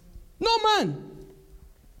 No man.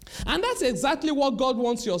 And that's exactly what God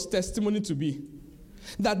wants your testimony to be.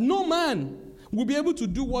 That no man will be able to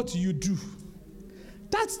do what you do.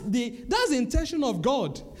 That's the intention of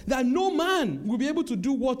God. That no man will be able to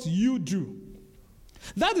do what you do.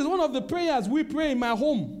 That is one of the prayers we pray in my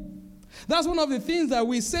home. That's one of the things that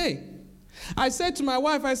we say. I said to my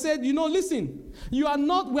wife, I said, listen, we are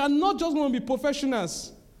not just going to be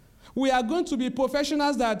professionals. We are going to be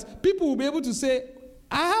professionals that people will be able to say,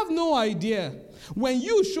 "I have no idea. When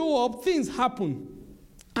you show up, things happen.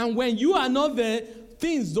 And when you are not there,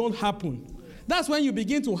 things don't happen." That's when you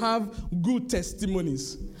begin to have good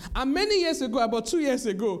testimonies. And many years ago, about 2 years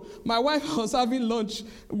ago, my wife was having lunch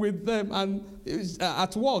with them and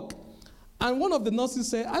at work. And one of the nurses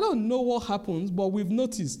said, "I don't know what happens, but we've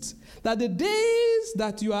noticed that the days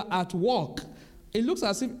that you are at work, it looks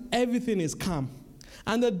as if everything is calm.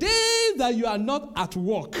 And the days that you are not at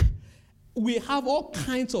work, we have all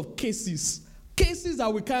kinds of cases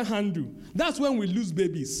that we can't handle. That's when we lose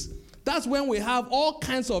babies. That's when we have all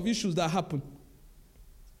kinds of issues that happen."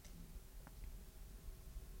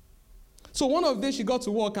 So one of the days she got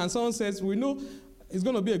to work and someone says, "We know it's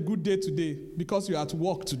going to be a good day today because you're at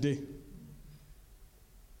work today."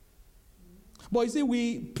 But you see,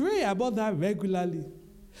 we pray about that regularly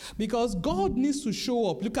because God needs to show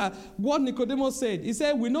up. Look at what Nicodemus said. He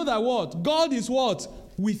said, "We know that what? God is what?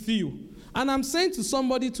 With you." And I'm saying to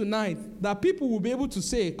somebody tonight that people will be able to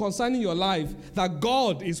say concerning your life that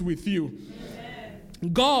God is with you.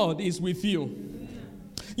 Amen. God is with you. Amen.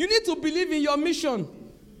 You need to believe in your mission.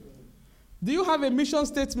 Do you have a mission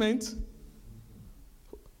statement?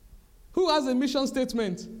 Who has a mission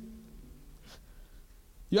statement?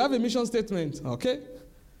 You have a mission statement, okay?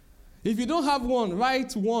 If you don't have one,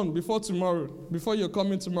 write one before you're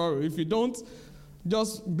coming tomorrow. If you don't,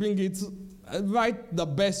 just bring it, write the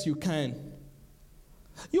best you can.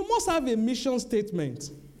 You must have a mission statement.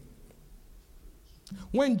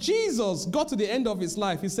 When Jesus got to the end of his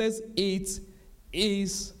life, he says, "It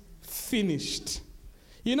is finished."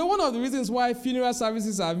 One of the reasons why funeral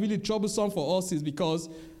services are really troublesome for us is because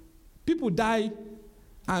people die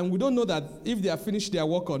and we don't know that if they have finished their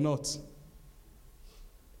work or not.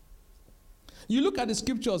 You look at the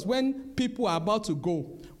scriptures when people are about to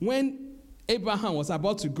go, when Abraham was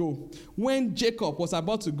about to go, when Jacob was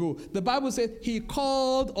about to go, the Bible said he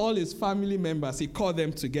called all his family members, he called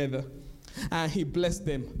them together, and he blessed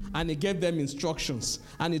them, and he gave them instructions,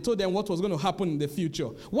 and he told them what was going to happen in the future.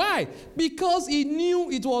 Why? Because he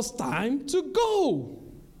knew it was time to go.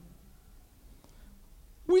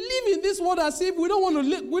 We live in this world as if we don't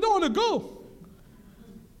want to go.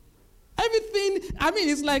 Everything,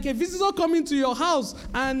 it's like a visitor coming to your house,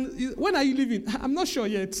 and when are you leaving? I'm not sure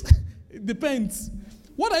yet. It depends.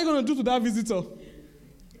 What are you going to do to that visitor?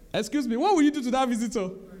 Excuse me, what will you do to that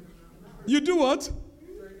visitor? You do what?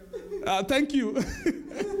 Thank you.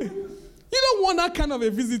 You don't want that kind of a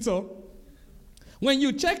visitor. When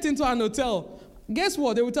you checked into an hotel, guess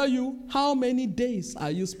what? They will tell you, "How many days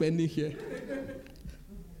are you spending here?"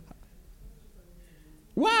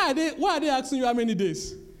 Why are they asking you how many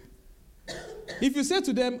days? If you say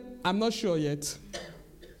to them, "I'm not sure yet,"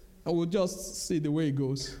 I will just see the way it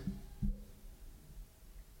goes.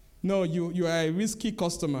 No, you are a risky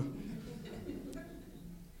customer.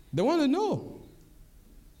 They want to know.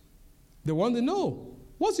 They want to know.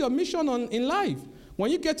 What's your mission in life?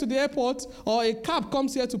 When you get to the airport or a cab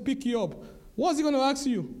comes here to pick you up, what's he going to ask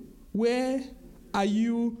you? Where are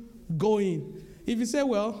you going? If you say,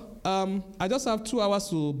 well, I just have 2 hours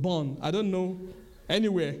to burn, I don't know,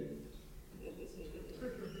 anywhere.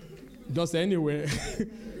 Just anywhere.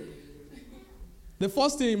 The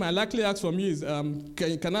first thing he might likely ask from you is,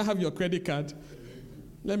 can I have your credit card?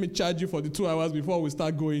 Let me charge you for the 2 hours before we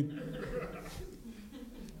start going.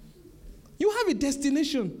 You have a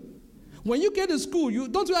destination. When you get to school,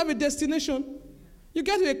 don't you have a destination? You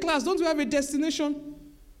get to a class, don't you have a destination?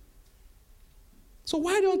 So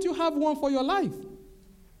why don't you have one for your life?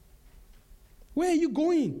 Where are you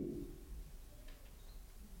going?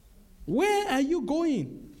 Where are you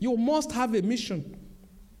going? You must have a mission.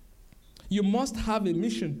 You must have a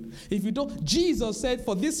mission. If you don't, Jesus said,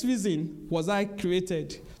 for this reason was I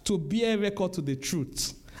created, to bear record to the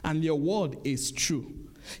truth, and your word is true.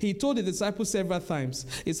 He told the disciples several times,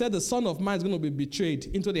 he said the Son of Man is going to be betrayed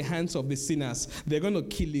into the hands of the sinners. They're going to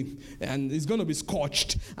kill him, and he's going to be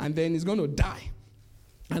scorched, and then he's going to die.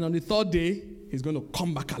 And on the 3rd day, he's going to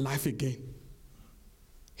come back alive again.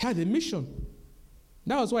 He had a mission.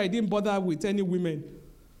 That was why he didn't bother with any women.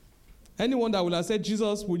 Anyone that would have said,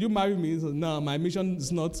 Jesus, would you marry me? He said, no, my mission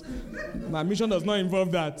does not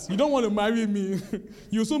involve that. You don't want to marry me.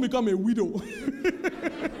 You'll soon become a widow.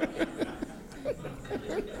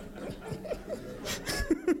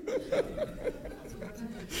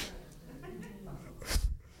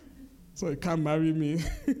 So you can't marry me.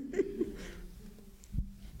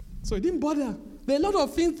 So he didn't bother. There are a lot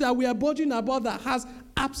of things that we are bothering about that has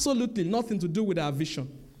absolutely nothing to do with our vision.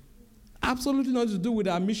 Absolutely nothing to do with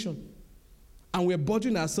our mission. And we're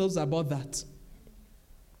bothering ourselves about that.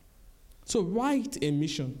 So write a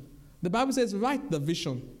mission. The Bible says, write the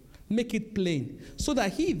vision, make it plain, so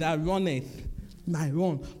that he that runneth might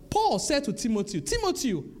run. Paul said to Timothy,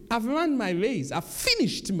 Timothy, I've run my race, I've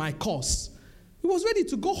finished my course. He was ready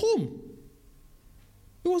to go home.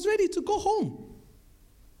 He was ready to go home.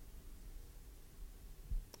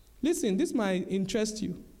 Listen, this might interest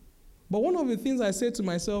you. But one of the things I say to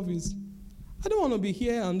myself is, I don't want to be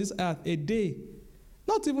here on this earth a day,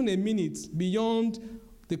 not even a minute, beyond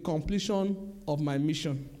the completion of my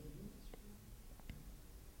mission.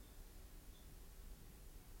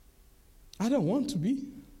 I don't want to be.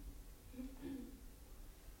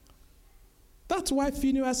 That's why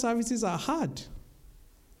funeral services are hard.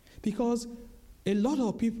 Because a lot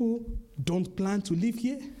of people don't plan to live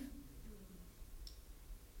here.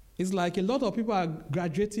 It's like a lot of people are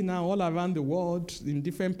graduating now all around the world in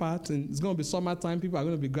different parts, and it's going to be summertime, people are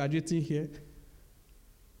going to be graduating here.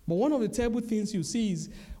 But one of the terrible things you see is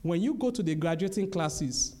when you go to the graduating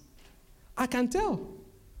classes, I can tell.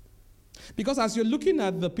 Because as you're looking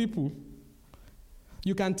at the people,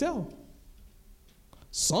 you can tell.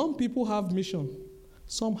 Some people have mission,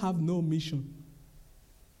 some have no mission.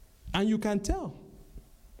 And you can tell.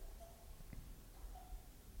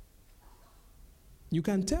 You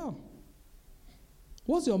can tell.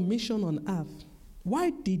 What's your mission on earth? Why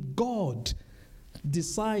did God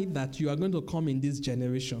decide that you are going to come in this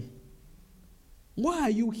generation? Why are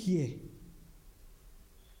you here?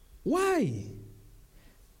 Why?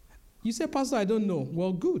 You say, Pastor, I don't know.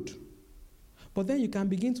 Well, good. But then you can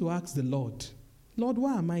begin to ask the Lord, Lord,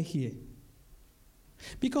 why am I here?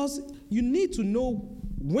 Because you need to know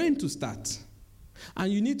when to start.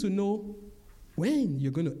 And you need to know when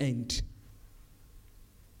you're going to end.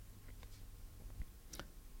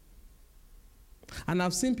 And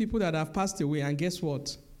I've seen people that have passed away, and guess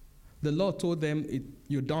what? The Lord told them,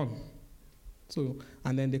 you're done. So,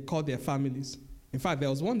 and then they called their families. In fact, there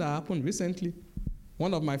was one that happened recently.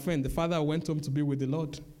 One of my friends, the father went home to be with the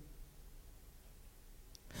Lord.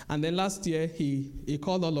 And then last year, he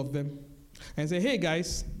called all of them and said, hey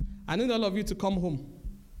guys, I need all of you to come home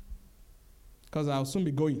because I'll soon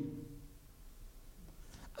be going.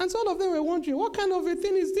 And so all of them were wondering, what kind of a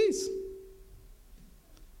thing is this?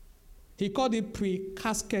 He called it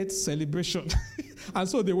pre-casket celebration. And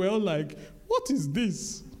so they were all like, what is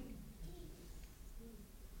this?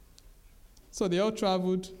 So they all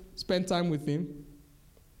traveled, spent time with him,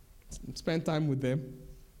 spent time with them,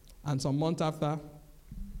 and some month after,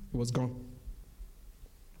 he was gone.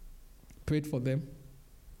 Prayed for them.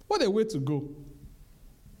 What a way to go.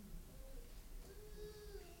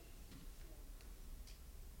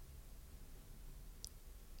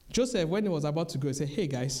 Joseph, when he was about to go, he said, hey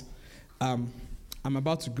guys, I'm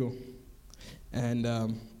about to go. And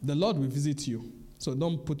the Lord will visit you. So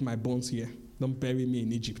don't put my bones here. Don't bury me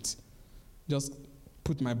in Egypt. Just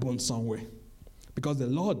put my bones somewhere. Because the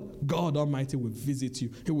Lord, God Almighty, will visit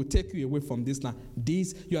you. He will take you away from this land.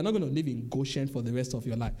 You are not going to live in Goshen for the rest of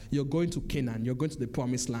your life. You're going to Canaan. You're going to the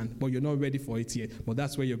promised land. But you're not ready for it yet. But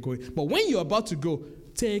that's where you're going. But when you're about to go,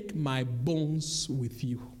 take my bones with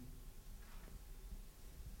you.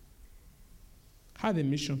 Have a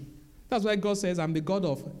mission. That's why God says, I'm the God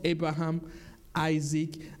of Abraham,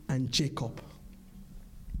 Isaac, and Jacob.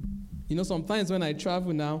 You know, sometimes when I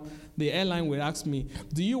travel now, the airline will ask me,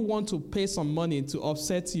 do you want to pay some money to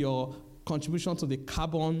offset your contribution to the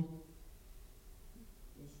carbon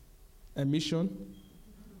emission,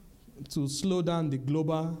 to slow down the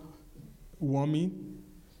global warming?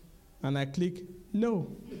 And I click,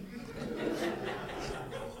 no.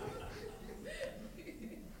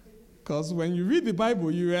 Because when you read the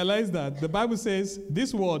Bible, you realize that the Bible says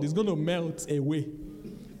this world is going to melt away.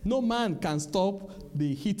 No man can stop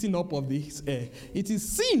the heating up of this air. It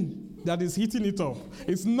is sin that is heating it up.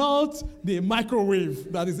 It's not the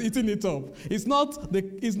microwave that is heating it up. It's not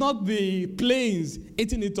the planes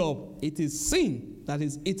heating it up. It is sin that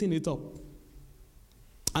is heating it up.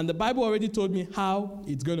 And the Bible already told me how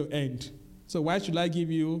it's going to end. So why should I give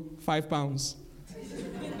you £5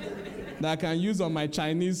 that I can use on my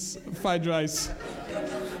Chinese fried rice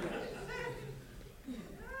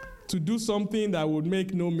to do something that would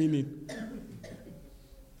make no meaning?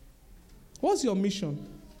 What's your mission?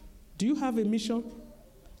 Do you have a mission?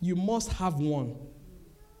 You must have one.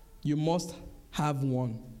 You must have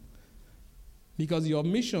one. Because your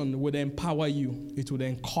mission would empower you. It would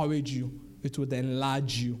encourage you. It would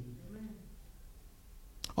enlarge you.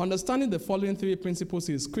 Understanding the following 3 principles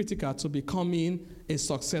is critical to becoming a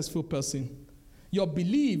successful person. Your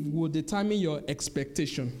belief will determine your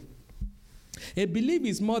expectation. A belief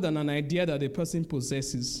is more than an idea that a person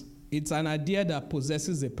possesses. It's an idea that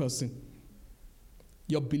possesses a person.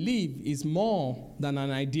 Your belief is more than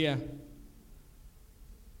an idea.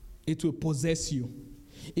 It will possess you.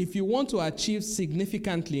 If you want to achieve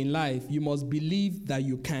significantly in life, you must believe that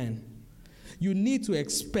you can. You need to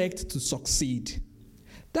expect to succeed.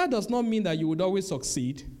 That does not mean that you would always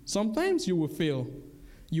succeed. Sometimes you will fail.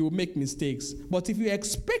 You will make mistakes. But if you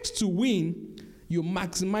expect to win, you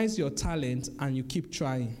maximize your talent and you keep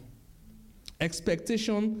trying.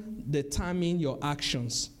 Expectation determines your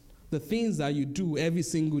actions. The things that you do every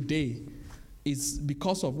single day is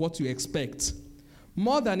because of what you expect.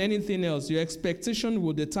 More than anything else, your expectation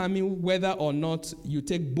will determine whether or not you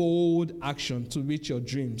take bold action to reach your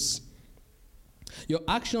dreams. Your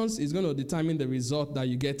actions is going to determine the result that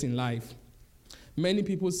you get in life. Many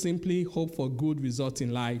people simply hope for good results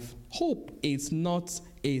in life. Hope is not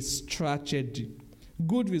a strategy.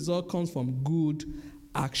 Good result comes from good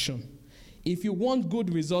action. If you want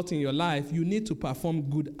good results in your life, you need to perform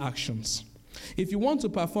good actions. If you want to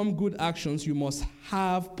perform good actions, you must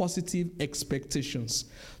have positive expectations.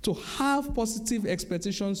 To have positive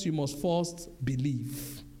expectations, you must first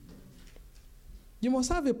believe. You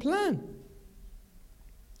must have a plan.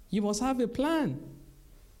 You must have a plan.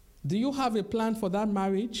 Do you have a plan for that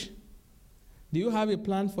marriage? Do you have a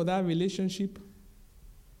plan for that relationship?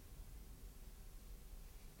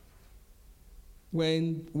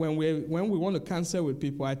 When we want to cancel with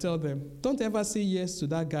people, I tell them, don't ever say yes to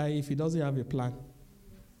that guy if he doesn't have a plan.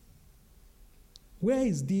 Where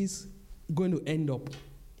is this going to end up?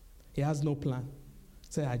 He has no plan.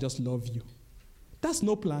 Say, I just love you. That's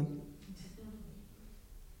no plan.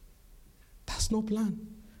 That's no plan.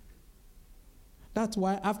 That's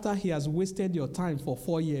why after he has wasted your time for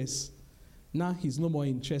 4 years, now he's no more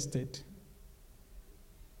interested.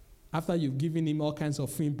 After you've given him all kinds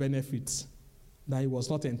of free benefits that he was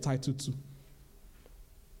not entitled to.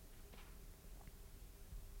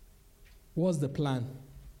 What's the plan?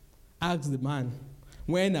 Ask the man,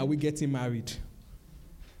 when are we getting married?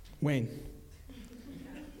 When?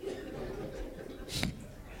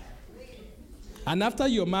 And after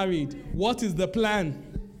you're married, what is the plan?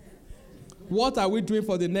 What are we doing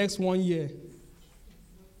for the next 1 year?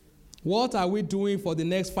 What are we doing for the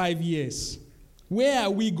next 5 years? Where are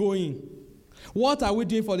we going? What are we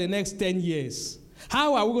doing for the next 10 years?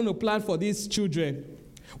 How are we going to plan for these children?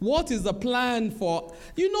 What is the plan for?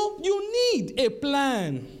 You need a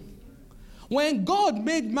plan. When God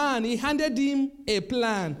made man, he handed him a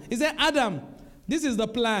plan. He said, Adam, this is the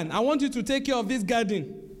plan. I want you to take care of this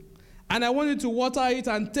garden. And I want you to water it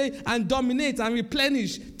and dominate and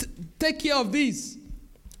replenish. Take care of this.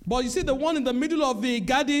 But you see, the one in the middle of the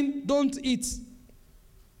garden, don't eat.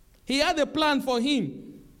 He had a plan for him.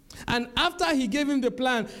 And after he gave him the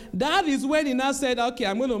plan, that is when he now said, okay,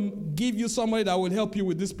 I'm going to give you somebody that will help you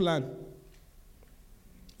with this plan.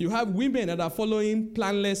 You have women that are following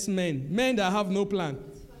planless men that have no plan.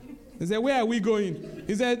 He said, where are we going?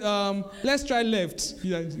 He said, let's try left.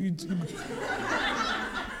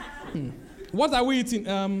 What are we eating?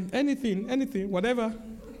 Anything, whatever.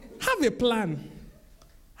 Have a plan.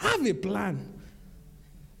 Have a plan.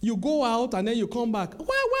 You go out and then you come back.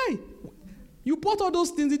 Why? You bought all those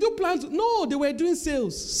things. Did you plan to? No, they were doing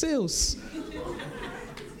sales.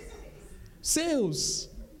 Sales.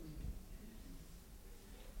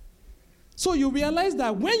 So you realize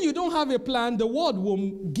that when you don't have a plan, the world will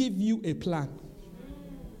give you a plan.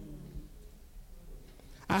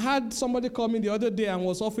 I had somebody call me the other day and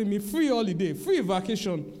was offering me free holiday, free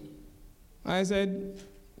vacation. I said,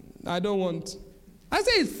 I don't want. I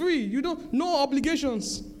said, it's free. You don't, no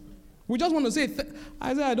obligations. We just want to say,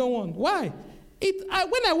 I said, I don't want. Why?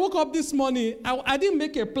 When I woke up this morning, I didn't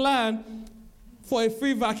make a plan for a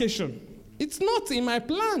free vacation. It's not in my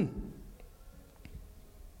plan.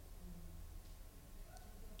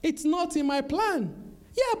 It's not in my plan.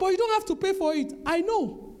 Yeah, but you don't have to pay for it. I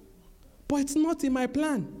know. But it's not in my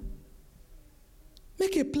plan.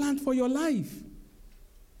 Make a plan for your life.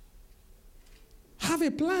 Have a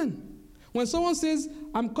plan. When someone says,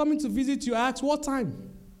 I'm coming to visit you, I ask, what time?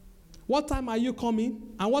 What time are you coming?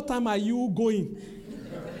 And what time are you going?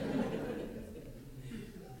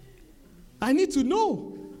 I need to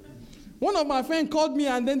know. One of my friends called me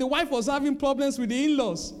and then the wife was having problems with the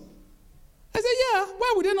in-laws. I said, yeah,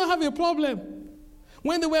 why would they not have a problem?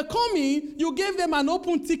 When they were coming, you gave them an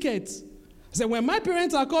open ticket. I said, when my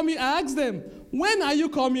parents are coming, I asked them, when are you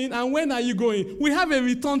coming and when are you going? We have a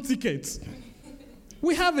return ticket.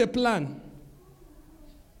 We have a plan.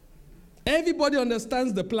 Everybody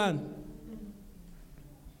understands the plan.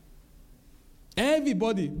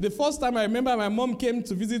 Everybody. The first time I remember my mom came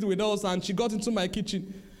to visit with us and she got into our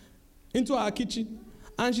kitchen.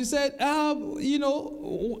 And she said, I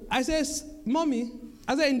said, Mommy,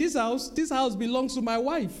 in this house belongs to my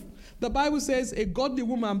wife. The Bible says a godly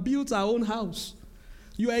woman built her own house.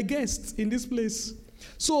 You are a guest in this place.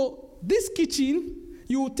 So this kitchen,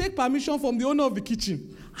 you will take permission from the owner of the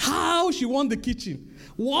kitchen. How she wants the kitchen.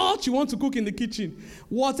 What she wants to cook in the kitchen.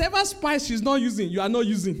 Whatever spice she's not using, you are not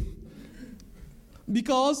using.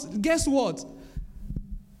 Because guess what?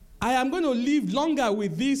 I am going to live longer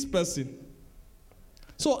with this person.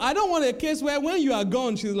 So I don't want a case where when you are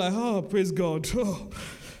gone, she's like, oh, praise God. Oh.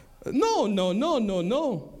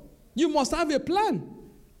 No. You must have a plan.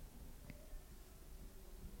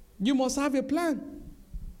 You must have a plan.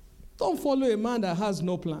 Don't follow a man that has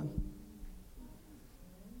no plan.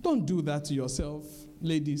 Don't do that to yourself,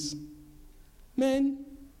 ladies. Men,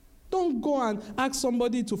 don't go and ask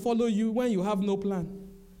somebody to follow you when you have no plan.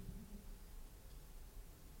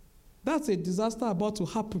 That's a disaster about to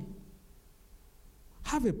happen.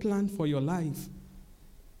 Have a plan for your life.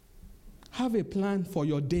 Have a plan for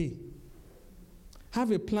your day.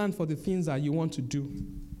 Have a plan for the things that you want to do.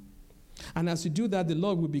 And as you do that, the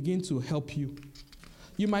Lord will begin to help you.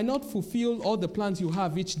 You might not fulfill all the plans you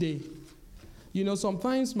have each day.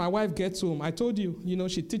 Sometimes my wife gets home. I told you,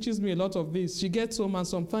 she teaches me a lot of this. She gets home and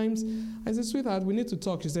sometimes I say, sweetheart, we need to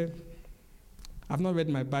talk. She said, I've not read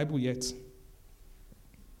my Bible yet.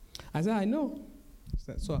 I said, I know. She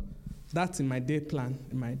said, so that's in my day plan,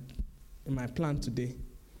 in my plan today.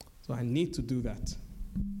 So I need to do that.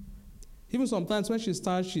 Even sometimes when she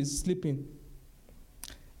starts, she's sleeping.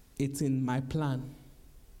 It's in my plan.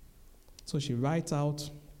 So she writes out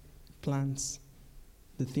plans,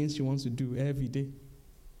 the things she wants to do every day.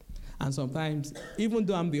 And sometimes, even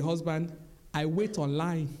though I'm the husband, I wait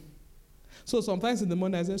online. So sometimes in the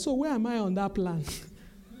morning I say, so where am I on that plan?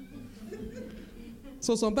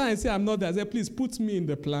 So sometimes I say I'm not there. I say, please put me in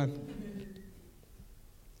the plan.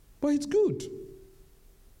 But it's good.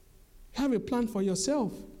 Have a plan for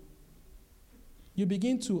yourself. You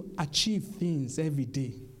begin to achieve things every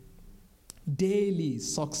day. Daily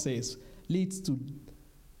success leads to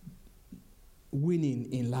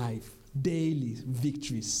winning in life. Daily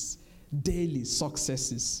victories. Daily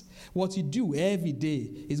successes. What you do every day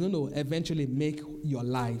is going to eventually make your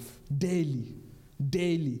life. Daily.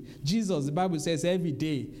 Jesus, the Bible says every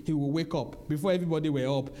day he will wake up before everybody were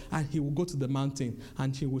up and he will go to the mountain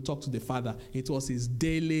and he will talk to the Father. It was his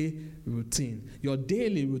daily routine. Your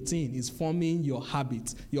daily routine is forming your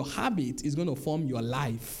habit. Your habit is going to form your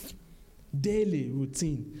life. Daily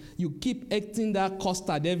routine. You keep eating that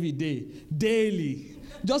custard every day. Daily.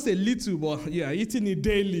 Just a little, but yeah, eating it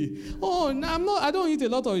daily. Oh, no, I don't eat a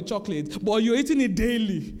lot of chocolate, but you're eating it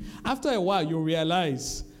daily. After a while, you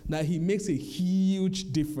realize that he makes a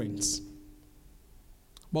huge difference.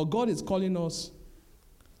 But God is calling us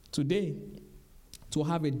today to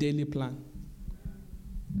have a daily plan.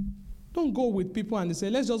 Don't go with people and they say,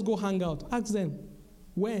 let's just go hang out. Ask them,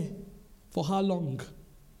 where? For how long?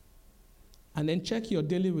 And then check your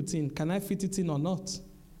daily routine. Can I fit it in or not?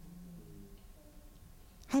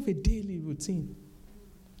 Have a daily routine.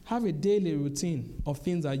 Have a daily routine of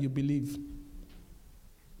things that you believe.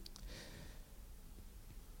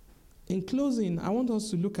 In closing, I want us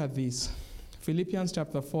to look at this. Philippians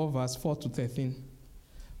chapter 4, verse 4 to 13.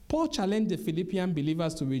 Paul challenged the Philippian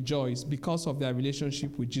believers to rejoice because of their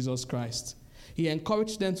relationship with Jesus Christ. He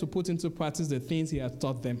encouraged them to put into practice the things he had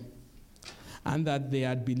taught them and that they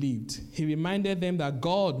had believed. He reminded them that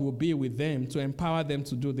God will be with them to empower them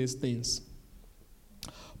to do these things.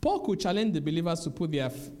 Paul could challenge the believers to put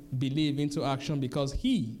their belief into action because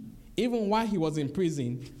he, even while he was in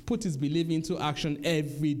prison, put his belief into action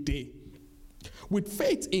every day. With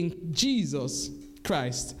faith in Jesus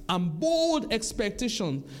Christ and bold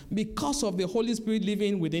expectation because of the Holy Spirit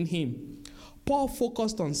living within him, Paul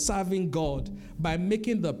focused on serving God by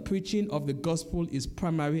making the preaching of the gospel his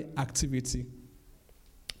primary activity.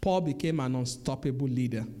 Paul became an unstoppable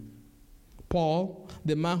leader. Paul,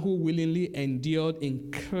 the man who willingly endured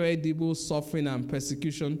incredible suffering and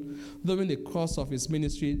persecution during the course of his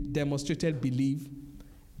ministry, demonstrated belief,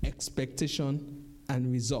 expectation,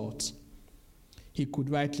 and result. He could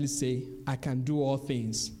rightly say, I can do all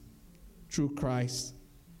things through Christ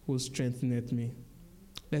who strengtheneth me.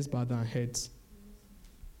 Let's bow down our heads.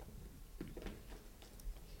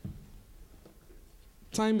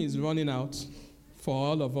 Time is running out for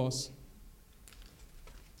all of us.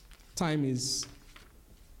 Time is,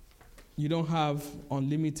 you don't have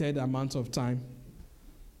unlimited amount of time.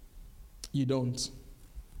 You don't.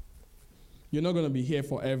 You're not going to be here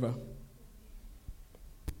forever.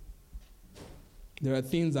 There are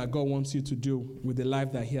things that God wants you to do with the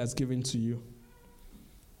life that he has given to you.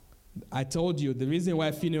 I told you the reason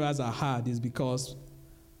why funerals are hard is because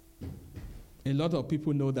a lot of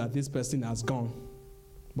people know that this person has gone,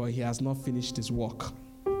 but he has not finished his work.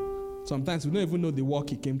 Sometimes we don't even know the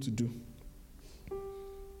work he came to do.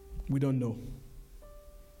 We don't know.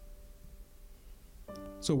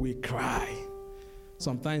 So we cry.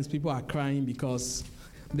 Sometimes people are crying because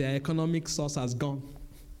their economic source has gone.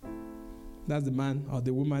 That's the man or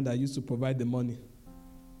the woman that used to provide the money.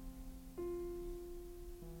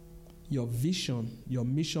 Your vision, your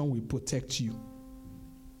mission will protect you.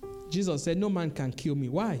 Jesus said, no man can kill me.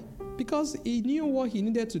 Why? Because he knew what he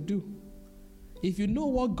needed to do. If you know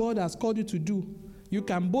what God has called you to do, you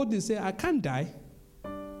can boldly say, I can't die.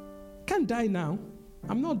 Can't die now.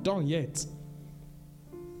 I'm not done yet.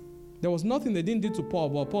 There was nothing they didn't do to Paul,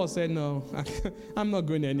 but Paul said, no, I'm not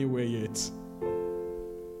going anywhere yet.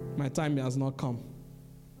 My time has not come.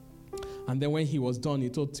 And then when he was done, he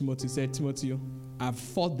told Timothy, he said, Timothy, I've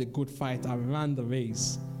fought the good fight. I ran the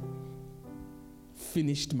race.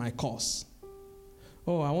 Finished my course.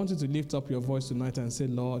 Oh, I want you to lift up your voice tonight and say,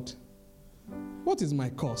 Lord, what is my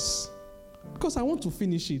course? Because I want to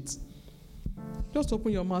finish it. Just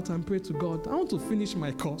open your mouth and pray to God. I want to finish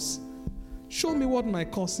my course. Show me what my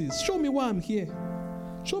course is. Show me why I'm here.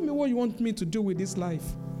 Show me what you want me to do with this life.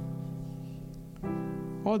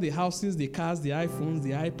 All the houses, the cars, the iPhones,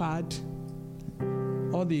 the iPad,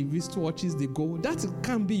 all the wristwatches, the gold. That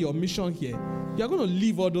can't be your mission here. You're going to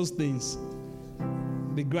leave all those things.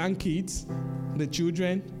 The grandkids, the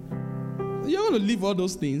children. You're going to leave all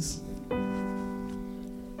those things.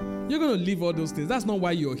 You're going to leave all those things. That's not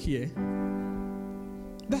why you're here.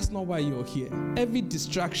 That's not why you're here. Every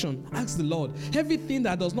distraction, ask the Lord. Everything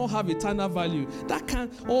that does not have eternal value, that can,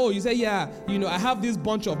 you say, I have this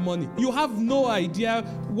bunch of money. You have no idea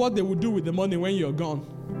what they will do with the money when you're gone.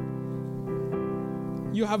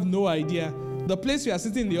 You have no idea. The place you are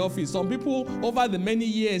sitting in the office, some people over the many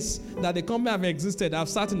years that the company have existed have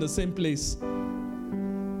sat in the same place.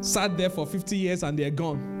 Sat there for 50 years and they're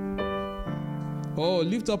gone. Oh,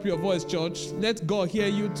 lift up your voice, church. Let God hear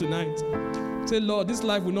you tonight. Say, Lord, this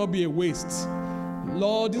life will not be a waste.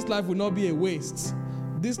 Lord, this life will not be a waste.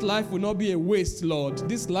 This life will not be a waste, Lord.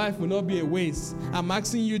 This life will not be a waste. I'm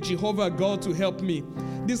asking you, Jehovah God, to help me.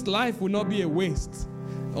 This life will not be a waste.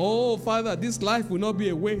 Oh, Father, this life will not be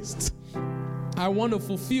a waste. I want to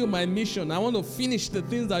fulfill my mission. I want to finish the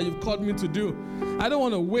things that you've called me to do. I don't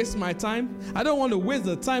want to waste my time. I don't want to waste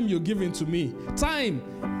the time you're giving to me. Time,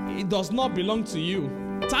 it does not belong to you.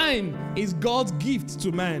 Time is God's gift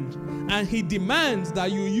to man, and he demands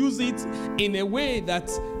that you use it in a way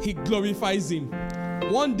that he glorifies him.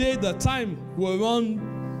 One day the time will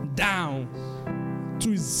run down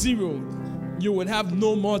to zero. You will have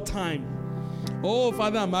no more time. Oh,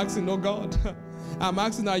 Father, I'm asking, oh God, I'm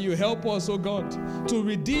asking that you help us, oh God, to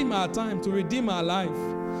redeem our time, to redeem our life,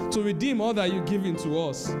 to redeem all that you've given to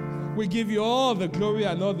us. We give you all the glory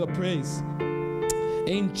and all the praise.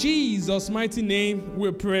 In Jesus' mighty name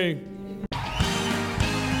we pray.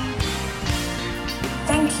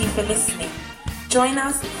 Thank you for listening. Join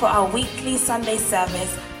us for our weekly Sunday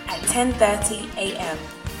service at 10:30 a.m.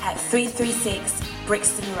 at 336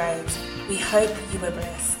 Brixton Road. We hope you were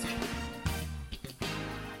blessed.